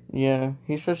Minecraft. Yeah,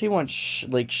 he says he wants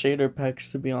shader packs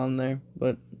to be on there,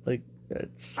 but like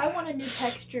it's. I want a new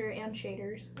texture and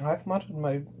shaders. I've modded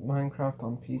my Minecraft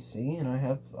on PC, and I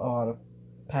have a lot of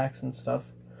packs and stuff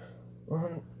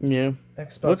on Yeah.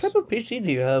 Xbox What type of PC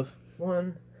do you have?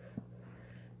 One.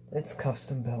 It's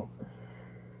custom built,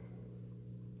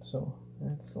 so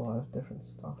it's a lot of different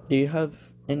stuff. Do you have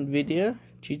NVIDIA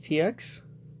GTX?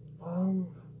 I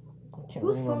can't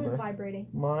Whose remember. phone is vibrating?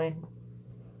 Mine.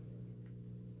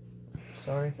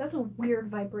 Sorry. That's a weird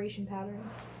vibration pattern.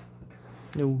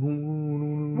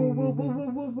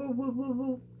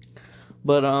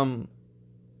 But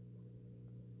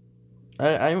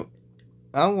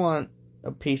I want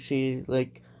a PC.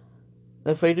 Like,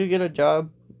 if I do get a job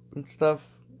and stuff,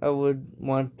 I would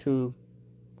want to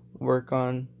work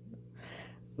on.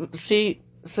 See,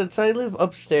 since I live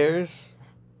upstairs,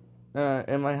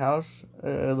 in my house,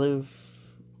 I live.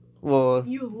 Well,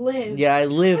 You live. yeah, I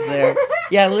live there.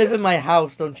 Yeah, I live in my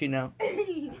house. Don't you know?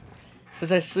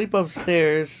 Since I sleep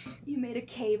upstairs, You made a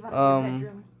cave out of your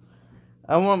bedroom.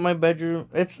 I want my bedroom.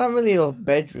 It's not really a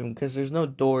bedroom because there's no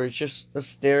door. It's just a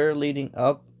stair leading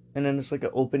up, and then it's like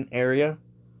an open area.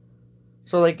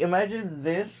 So like, imagine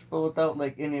this, but without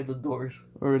like any of the doors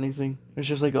or anything. It's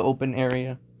just like an open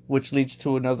area, which leads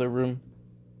to another room.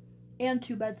 And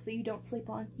 2 beds that you don't sleep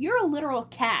on. You're a literal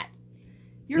cat.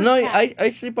 You're No, a cat. I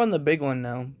sleep on the big one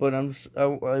now, but I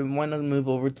want to move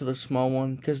over to the small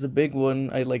one because the big one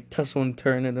I like tussle and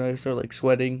turn and I start like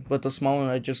sweating, but the small one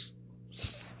I just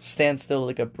stand still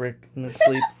like a brick in the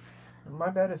sleep. My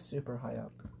bed is super high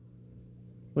up.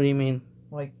 What do you mean?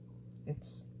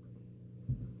 It's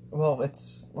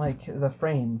like the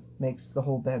frame makes the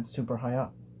whole bed super high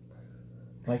up.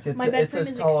 Like My bed it's frame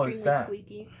as is tall as extremely that.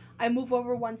 squeaky. I move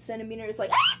over 1 centimeter, it's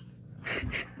like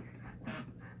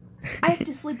I have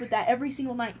to sleep with that every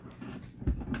single night.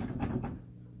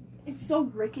 It's so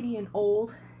rickety and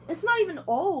old. It's not even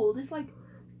old. It's like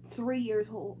 3 years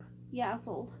old. Yeah, it's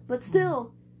old, but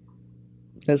still.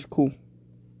 That's cool.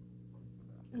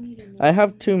 I need a new I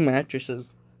have one. 2 mattresses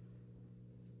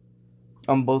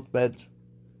on both beds.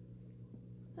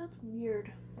 That's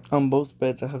weird. On both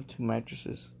beds, I have 2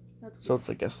 mattresses, That's so it's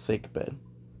like a thick bed.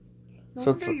 no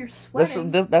so wonder it's- you're This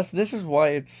sweating. this is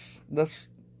why that's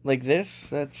like this.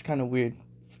 That's kind of weird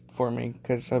for me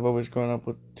because I've always grown up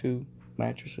with 2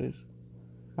 mattresses.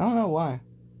 I don't know why.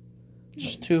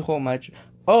 Just 2 whole mattresses.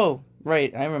 Oh,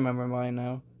 right, I remember mine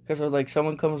now. Because like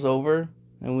someone comes over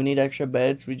and we need extra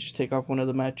beds, we just take off one of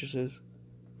the mattresses,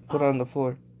 put it on the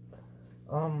floor.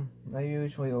 I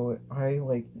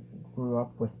grew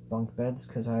up with bunk beds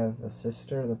because I have a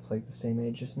sister that's like the same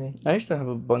age as me. I used to have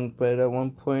a bunk bed at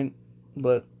one point,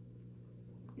 but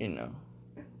you know,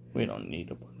 we don't need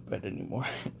a bunk bed anymore.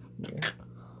 Yeah.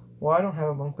 Well, I don't have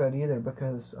a bunk bed either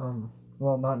because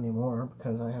well, not anymore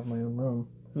because I have my own room,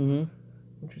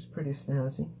 which is pretty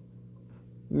snazzy.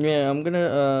 Yeah, I'm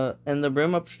gonna and the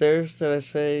room upstairs that I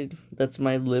say that's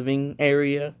my living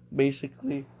area,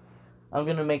 basically. I'm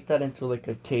gonna make that into like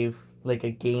a cave, like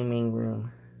a gaming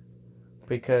room.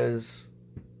 Because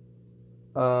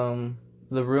the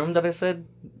room that I said,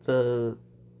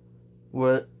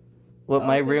 what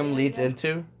my the room area. leads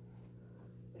into,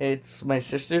 it's my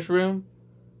sister's room,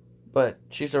 but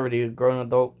she's already a grown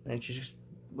adult and she's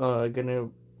gonna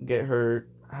get her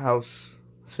house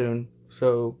soon.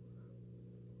 So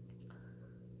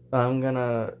I'm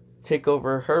gonna take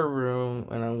over her room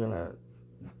and I'm gonna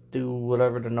do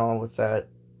whatever to gnaw with that,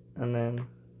 and then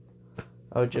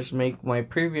I'll just make my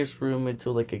previous room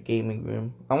into like a gaming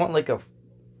room. I want I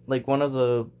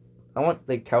want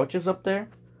like couches up there,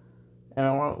 and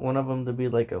I want one of them to be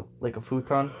like a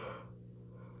futon.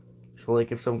 So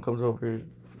like if someone comes over,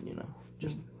 you know,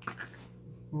 just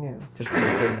like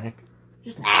their neck.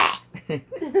 Just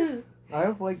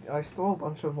I stole a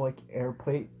bunch of like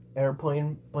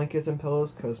airplane blankets and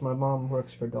pillows because my mom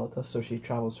works for Delta, so she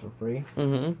travels for free.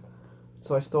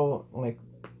 So I stole like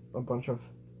a bunch of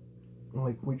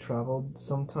we traveled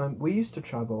sometime. We used to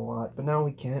travel a lot, but now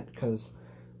we can't because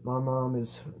my mom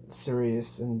is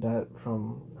serious in debt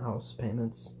from house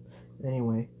payments.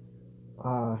 Anyway,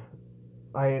 I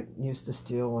used to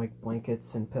steal like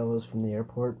blankets and pillows from the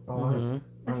airport a lot.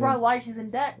 That's probably why she's in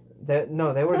debt. They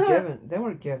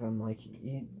were given like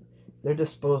they're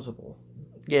disposable.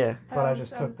 Yeah, But I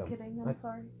just took was them. Kidding. I'm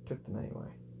sorry. Took them anyway.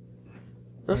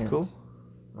 that's And cool.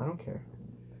 I don't care,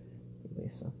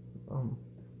 Lisa.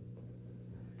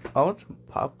 I want some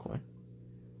popcorn.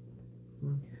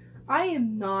 I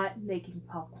am not making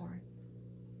popcorn.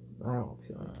 I don't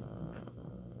feel like it.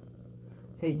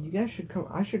 Hey, you guys should come.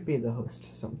 I should be the host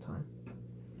sometime.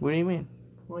 What do you mean?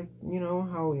 Like, you know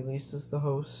how Elise is the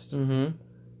host? I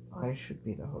should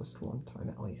be the host one time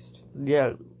at least.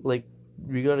 Yeah, like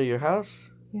we go to your house.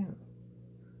 Yeah.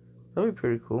 That'd be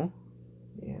pretty cool.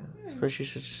 Yeah. Especially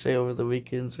since you say over the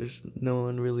weekends there's no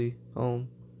one really home.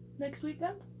 Next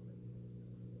weekend?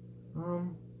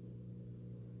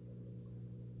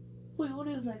 Wait, what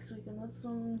is next weekend? That's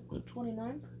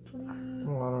 29th? 20...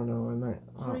 Well, I don't know. I might.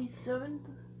 27th?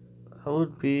 That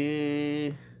would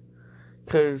be...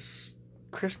 Because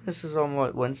Christmas is on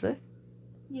what, Wednesday?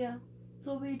 Yeah.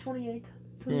 So it'll be 28th.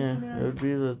 Yeah, it would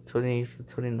be the 28th or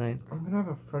 29th. I'm gonna have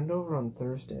a friend over on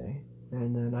Thursday,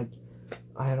 and then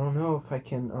I don't know if I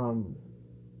can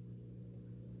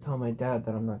tell my dad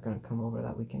that I'm not gonna come over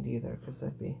that weekend either, because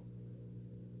that'd be.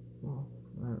 Well,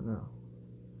 I don't know.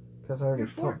 Because I already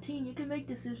You're 14. You can make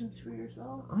decisions for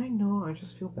yourself. I know. I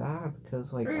just feel bad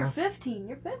because like. Or you're 15.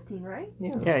 You're 15, right?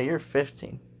 Yeah. Yeah, you're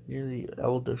 15. You're the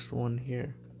eldest one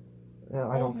here. Yeah,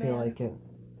 I don't feel man. like it.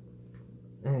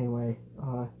 Anyway,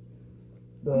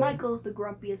 Michael's the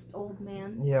grumpiest old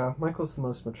man. Yeah, Michael's the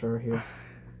most mature here.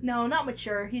 No, not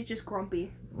mature. He's just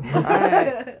grumpy.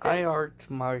 I art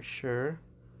mature.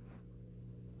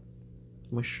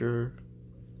 Mature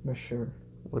Mature.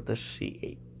 with a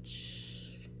CH.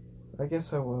 I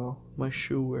guess I will.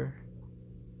 Mature.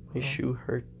 My shoe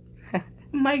hurt.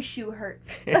 My shoe hurts.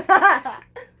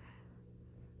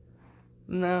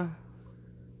 No.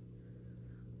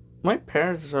 My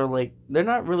parents are like, they're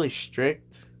not really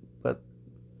strict, but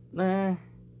I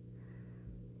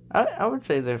would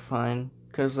say they're fine.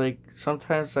 Because, like,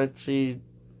 sometimes I'd see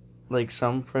like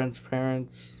some friends'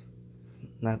 parents,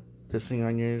 not dissing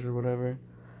on yours or whatever,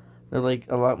 they're like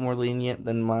a lot more lenient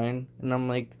than mine, and I'm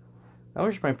like, I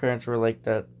wish my parents were like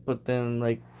that. But then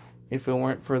like, if it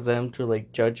weren't for them to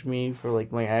like judge me for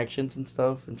like my actions and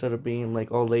stuff, instead of being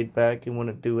like all laid back and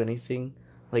wouldn't do anything,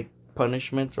 like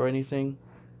punishments or anything,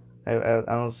 I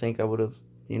don't think I would have,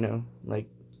 like,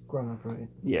 Grown up, right?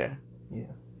 yeah. Me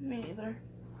neither.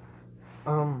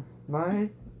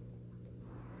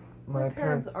 My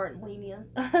parents aren't lenient.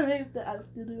 They have to ask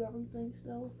to do everything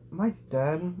still. My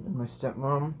dad and my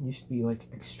stepmom used to be like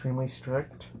extremely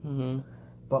strict, Mhm.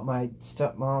 but my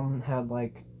stepmom had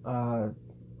like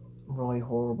really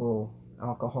horrible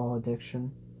alcohol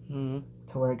addiction Mhm.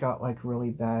 to where it got like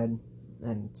really bad,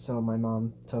 and so my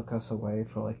mom took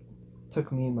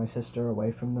me and my sister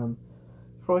away from them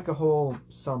for like a whole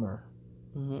summer.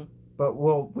 Mhm. But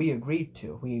well, we agreed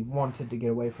to. We wanted to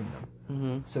get away from them.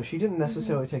 Mhm. So she didn't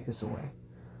necessarily take us away.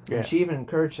 Yeah. And she even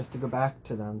encouraged us to go back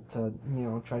to them to,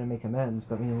 try to make amends,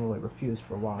 but me and Lily refused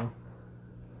for a while.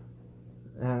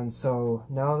 And so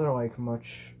now they're like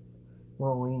much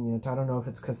more lenient. I don't know if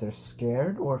it's because they're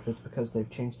scared or if it's because they've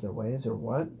changed their ways or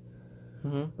what,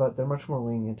 Mhm. but they're much more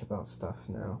lenient about stuff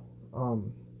now.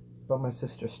 But my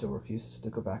sister still refuses to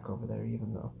go back over there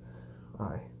even though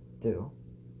I do.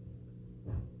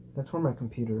 That's where my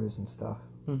computer is and stuff.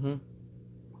 Mhm.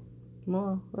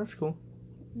 Well, that's cool.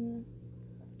 Mm.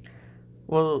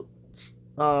 Well,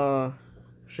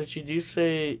 since you do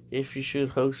say if you should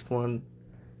host one,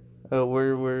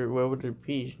 where would it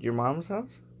be? Your mom's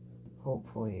house?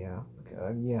 Hopefully, yeah.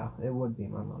 Yeah, it would be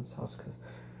my mom's house because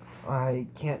I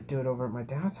can't do it over at my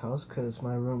dad's house because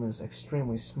my room is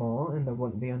extremely small and there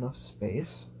wouldn't be enough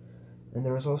space. And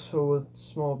there is also a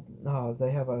small.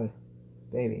 They have a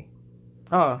baby.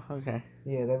 Oh, okay.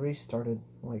 Yeah, they restarted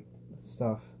like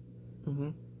stuff,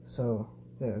 Mhm. so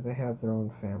they have their own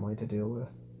family to deal with.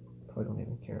 Probably don't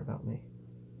even care about me.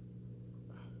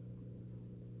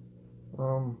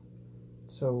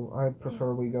 So I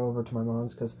prefer we go over to my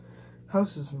mom's because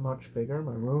house is much bigger.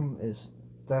 My room is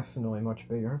definitely much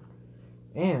bigger,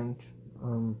 and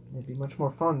it'd be much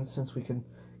more fun since we could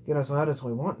get as loud as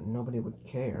we want and nobody would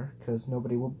care because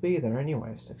nobody will be there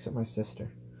anyways except my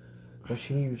sister. But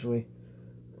she's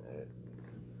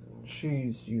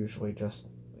usually just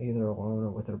either alone or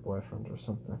with her boyfriend or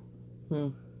something.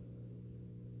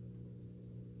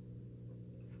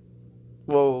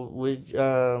 Well,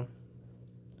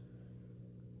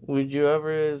 would you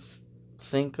ever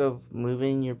think of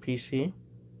moving your PC?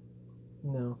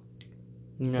 No.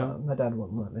 No. My dad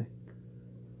wouldn't let me.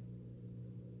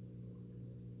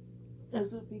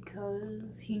 Is it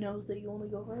because he knows that you only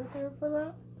go over there for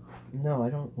that? No, I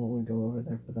don't want to go over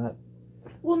there for that.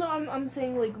 Well, no, I'm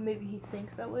saying like maybe he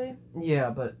thinks that way. Yeah,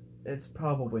 but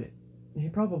he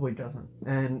probably doesn't,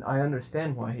 and I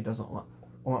understand why he doesn't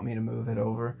want me to move it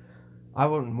over. I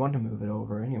wouldn't want to move it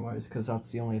over anyways, because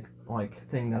that's the only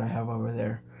thing that I have over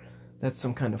there. That's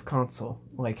some kind of console.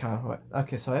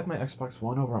 Okay, so I have my Xbox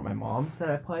One over at my mom's that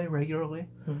I play regularly,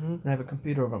 Mhm. and I have a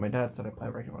computer over at my dad's that I play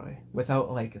regularly.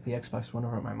 Without the Xbox One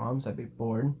over at my mom's, I'd be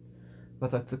bored.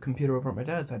 Without the computer over at my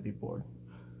dad's, I'd be bored.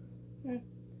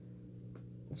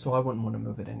 So I wouldn't want to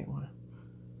move it anyway.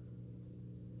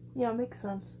 Yeah, makes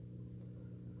sense.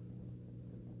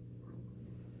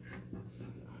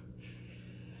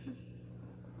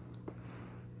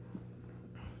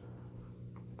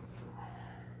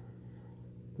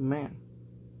 Man,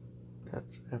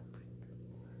 that's epic.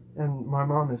 And my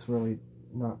mom is really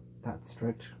not that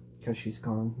strict because she's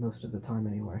gone most of the time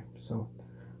anyway. So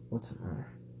what's it matter?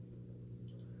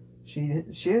 She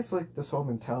has this whole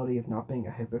mentality of not being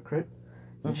a hypocrite,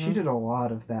 and she did a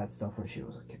lot of bad stuff when she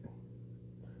was a kid.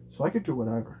 So I could do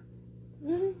whatever.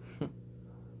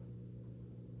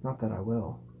 Not that I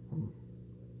will.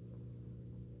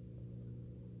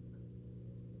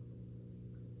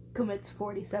 Commits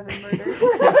 47 murders.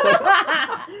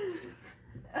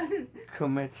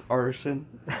 Commits arson,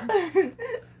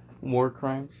 war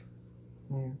crimes.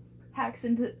 Hacks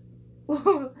into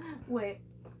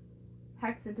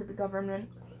hacks into the government.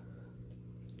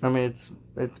 I mean,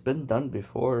 it's been done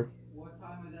before. What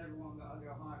time is everyone gonna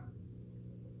go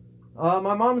home?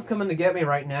 My mom's coming to get me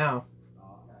right now.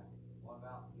 Oh, okay. What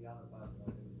about the other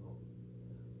person?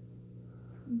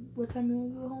 What time you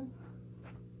want to go home?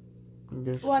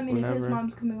 Just Well, I mean, if whenever. his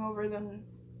mom's coming over, then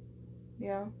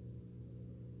yeah.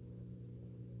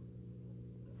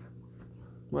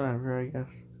 Whatever, I guess.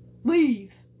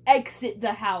 Leave. Exit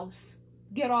the house.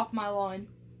 Get off my lawn.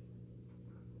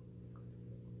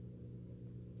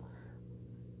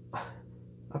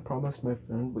 I promised my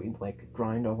friend we'd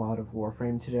grind a lot of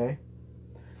Warframe today.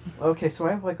 Okay, so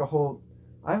I have a whole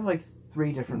I have like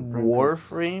 3 different friend groups.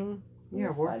 Warframe? Yeah,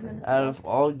 5 Warframe. minutes Out left. of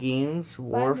all games, 5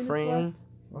 minutes Warframe,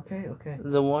 left. Okay.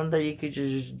 the one that you could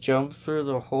just jump through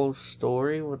the whole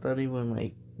story without even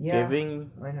like Yeah,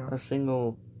 giving I know. a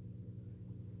single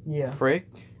Yeah. frick.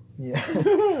 Yeah.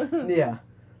 Yeah.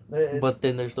 But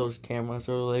then there's those cameras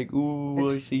that are like, ooh,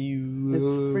 I It's- see you.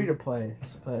 It's free to play,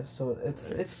 so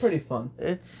it's pretty fun.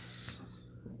 It's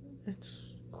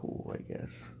cool, I guess.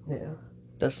 Yeah.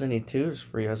 Destiny 2 is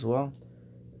free as well,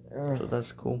 Uh, so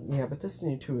that's cool. yeah, but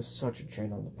Destiny 2 is such a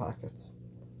drain on the pockets.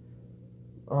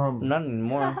 Not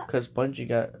anymore, because Bungie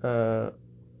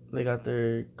they got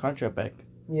their contract back.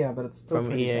 Yeah, but it's still From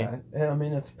pretty EA. bad. I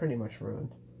mean, it's pretty much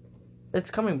ruined.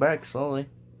 It's coming back slowly.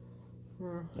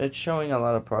 It's showing a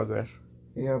lot of progress.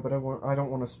 Yeah, but I don't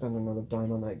want to spend another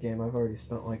dime on that game. I've already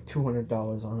spent like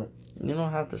 $200 on it. You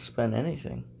don't have to spend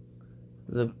anything.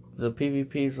 The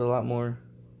PvP is a lot more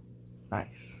nice.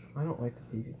 I don't like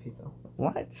the PvP though.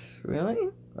 What? Really?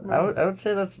 No. I would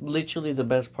say that's literally the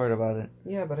best part about it.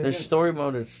 Yeah, but I The didn't. story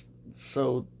mode is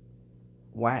so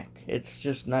whack. It's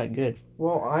just not good.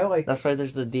 Well, I like. That's why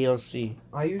there's the DLC,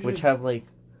 I usually.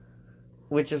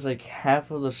 which is like half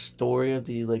of the story of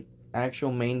the like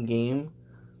actual main game,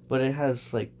 but it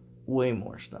has like way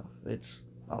more stuff. It's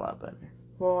a lot better.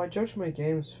 Well, I judge my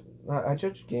games. I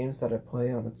judge games that I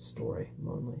play on its story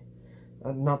only,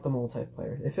 not the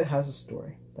multiplayer. If it has a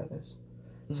story, that is.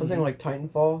 Something like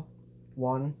Titanfall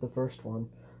 1, the first one.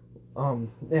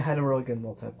 It had a really good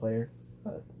multiplayer,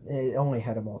 but it only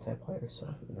had a multiplayer, so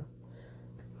you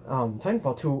know.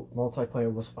 Titanfall 2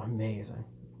 multiplayer was amazing.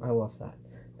 I love that,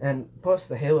 and plus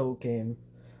the Halo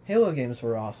games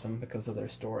were awesome because of their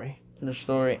story. The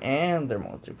story and their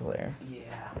multiplayer.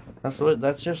 Yeah.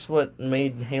 That's just what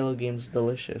made Halo games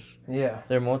delicious. Yeah.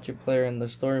 Their multiplayer and the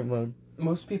story mode.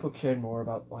 Most people cared more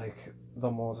about like the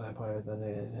multiplayer than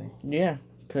anything. Yeah,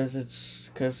 because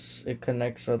it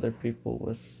connects other people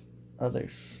with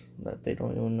others that they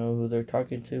don't even know who they're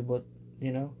talking to, but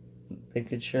you know, they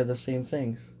could share the same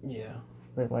things. Yeah.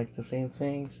 They like the same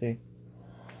things. They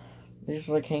just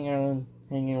like hanging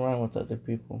around with other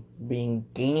people, being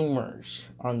gamers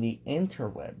on the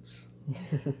interwebs.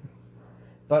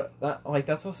 But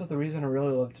that's also the reason I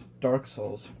really loved Dark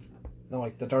Souls. No,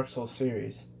 like the Dark Souls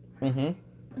series. Mm-hmm.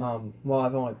 Well,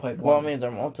 I've only played one. Well, I mean,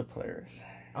 they're multiplayers.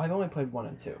 I've only played 1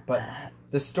 and 2, but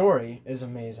the story is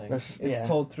amazing. It's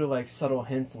told through like subtle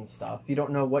hints and stuff. You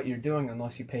don't know what you're doing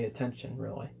unless you pay attention,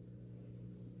 really.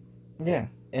 Yeah.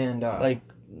 And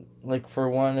Like for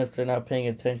one, if they're not paying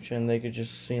attention, they could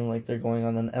just seem like they're going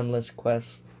on an endless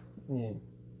quest yeah,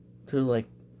 to like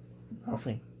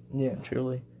nothing. yeah,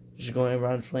 Truly, just going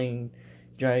around slaying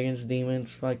dragons,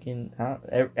 demons, fucking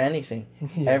anything,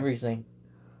 yeah. everything.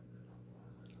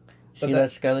 But See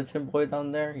that skeleton boy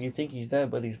down there? You think he's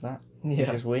dead, but he's not. He's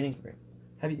Yeah. just waiting for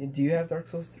it. Do you have Dark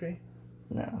Souls 3?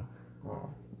 No. Oh.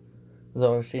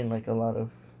 Though I've seen like a lot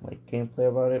of like gameplay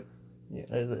about it. Yeah.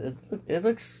 It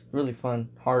looks really fun,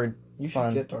 hard. You should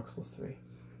Fun. get Dark Souls 3.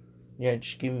 Yeah,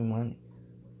 just give me money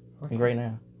Okay. right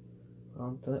now.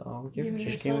 I'll give Give it me to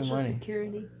your Just give me social money.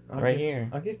 security. Right here.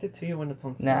 I'll give it to you when it's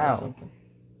on sale Now. or something.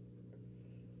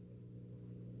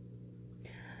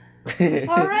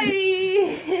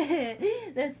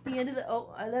 Alrighty, that's the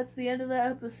end of the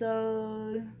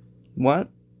episode. What?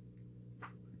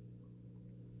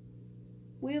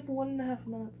 We have 1.5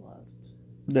 minutes left.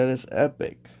 That is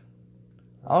epic.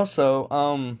 Also,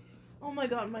 Oh my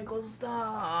god, Michael,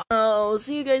 stop. Oh,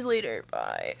 see you guys later.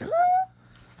 Bye.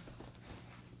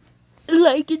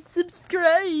 Like and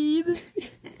subscribe.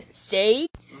 Say.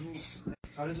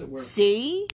 How does it work? See?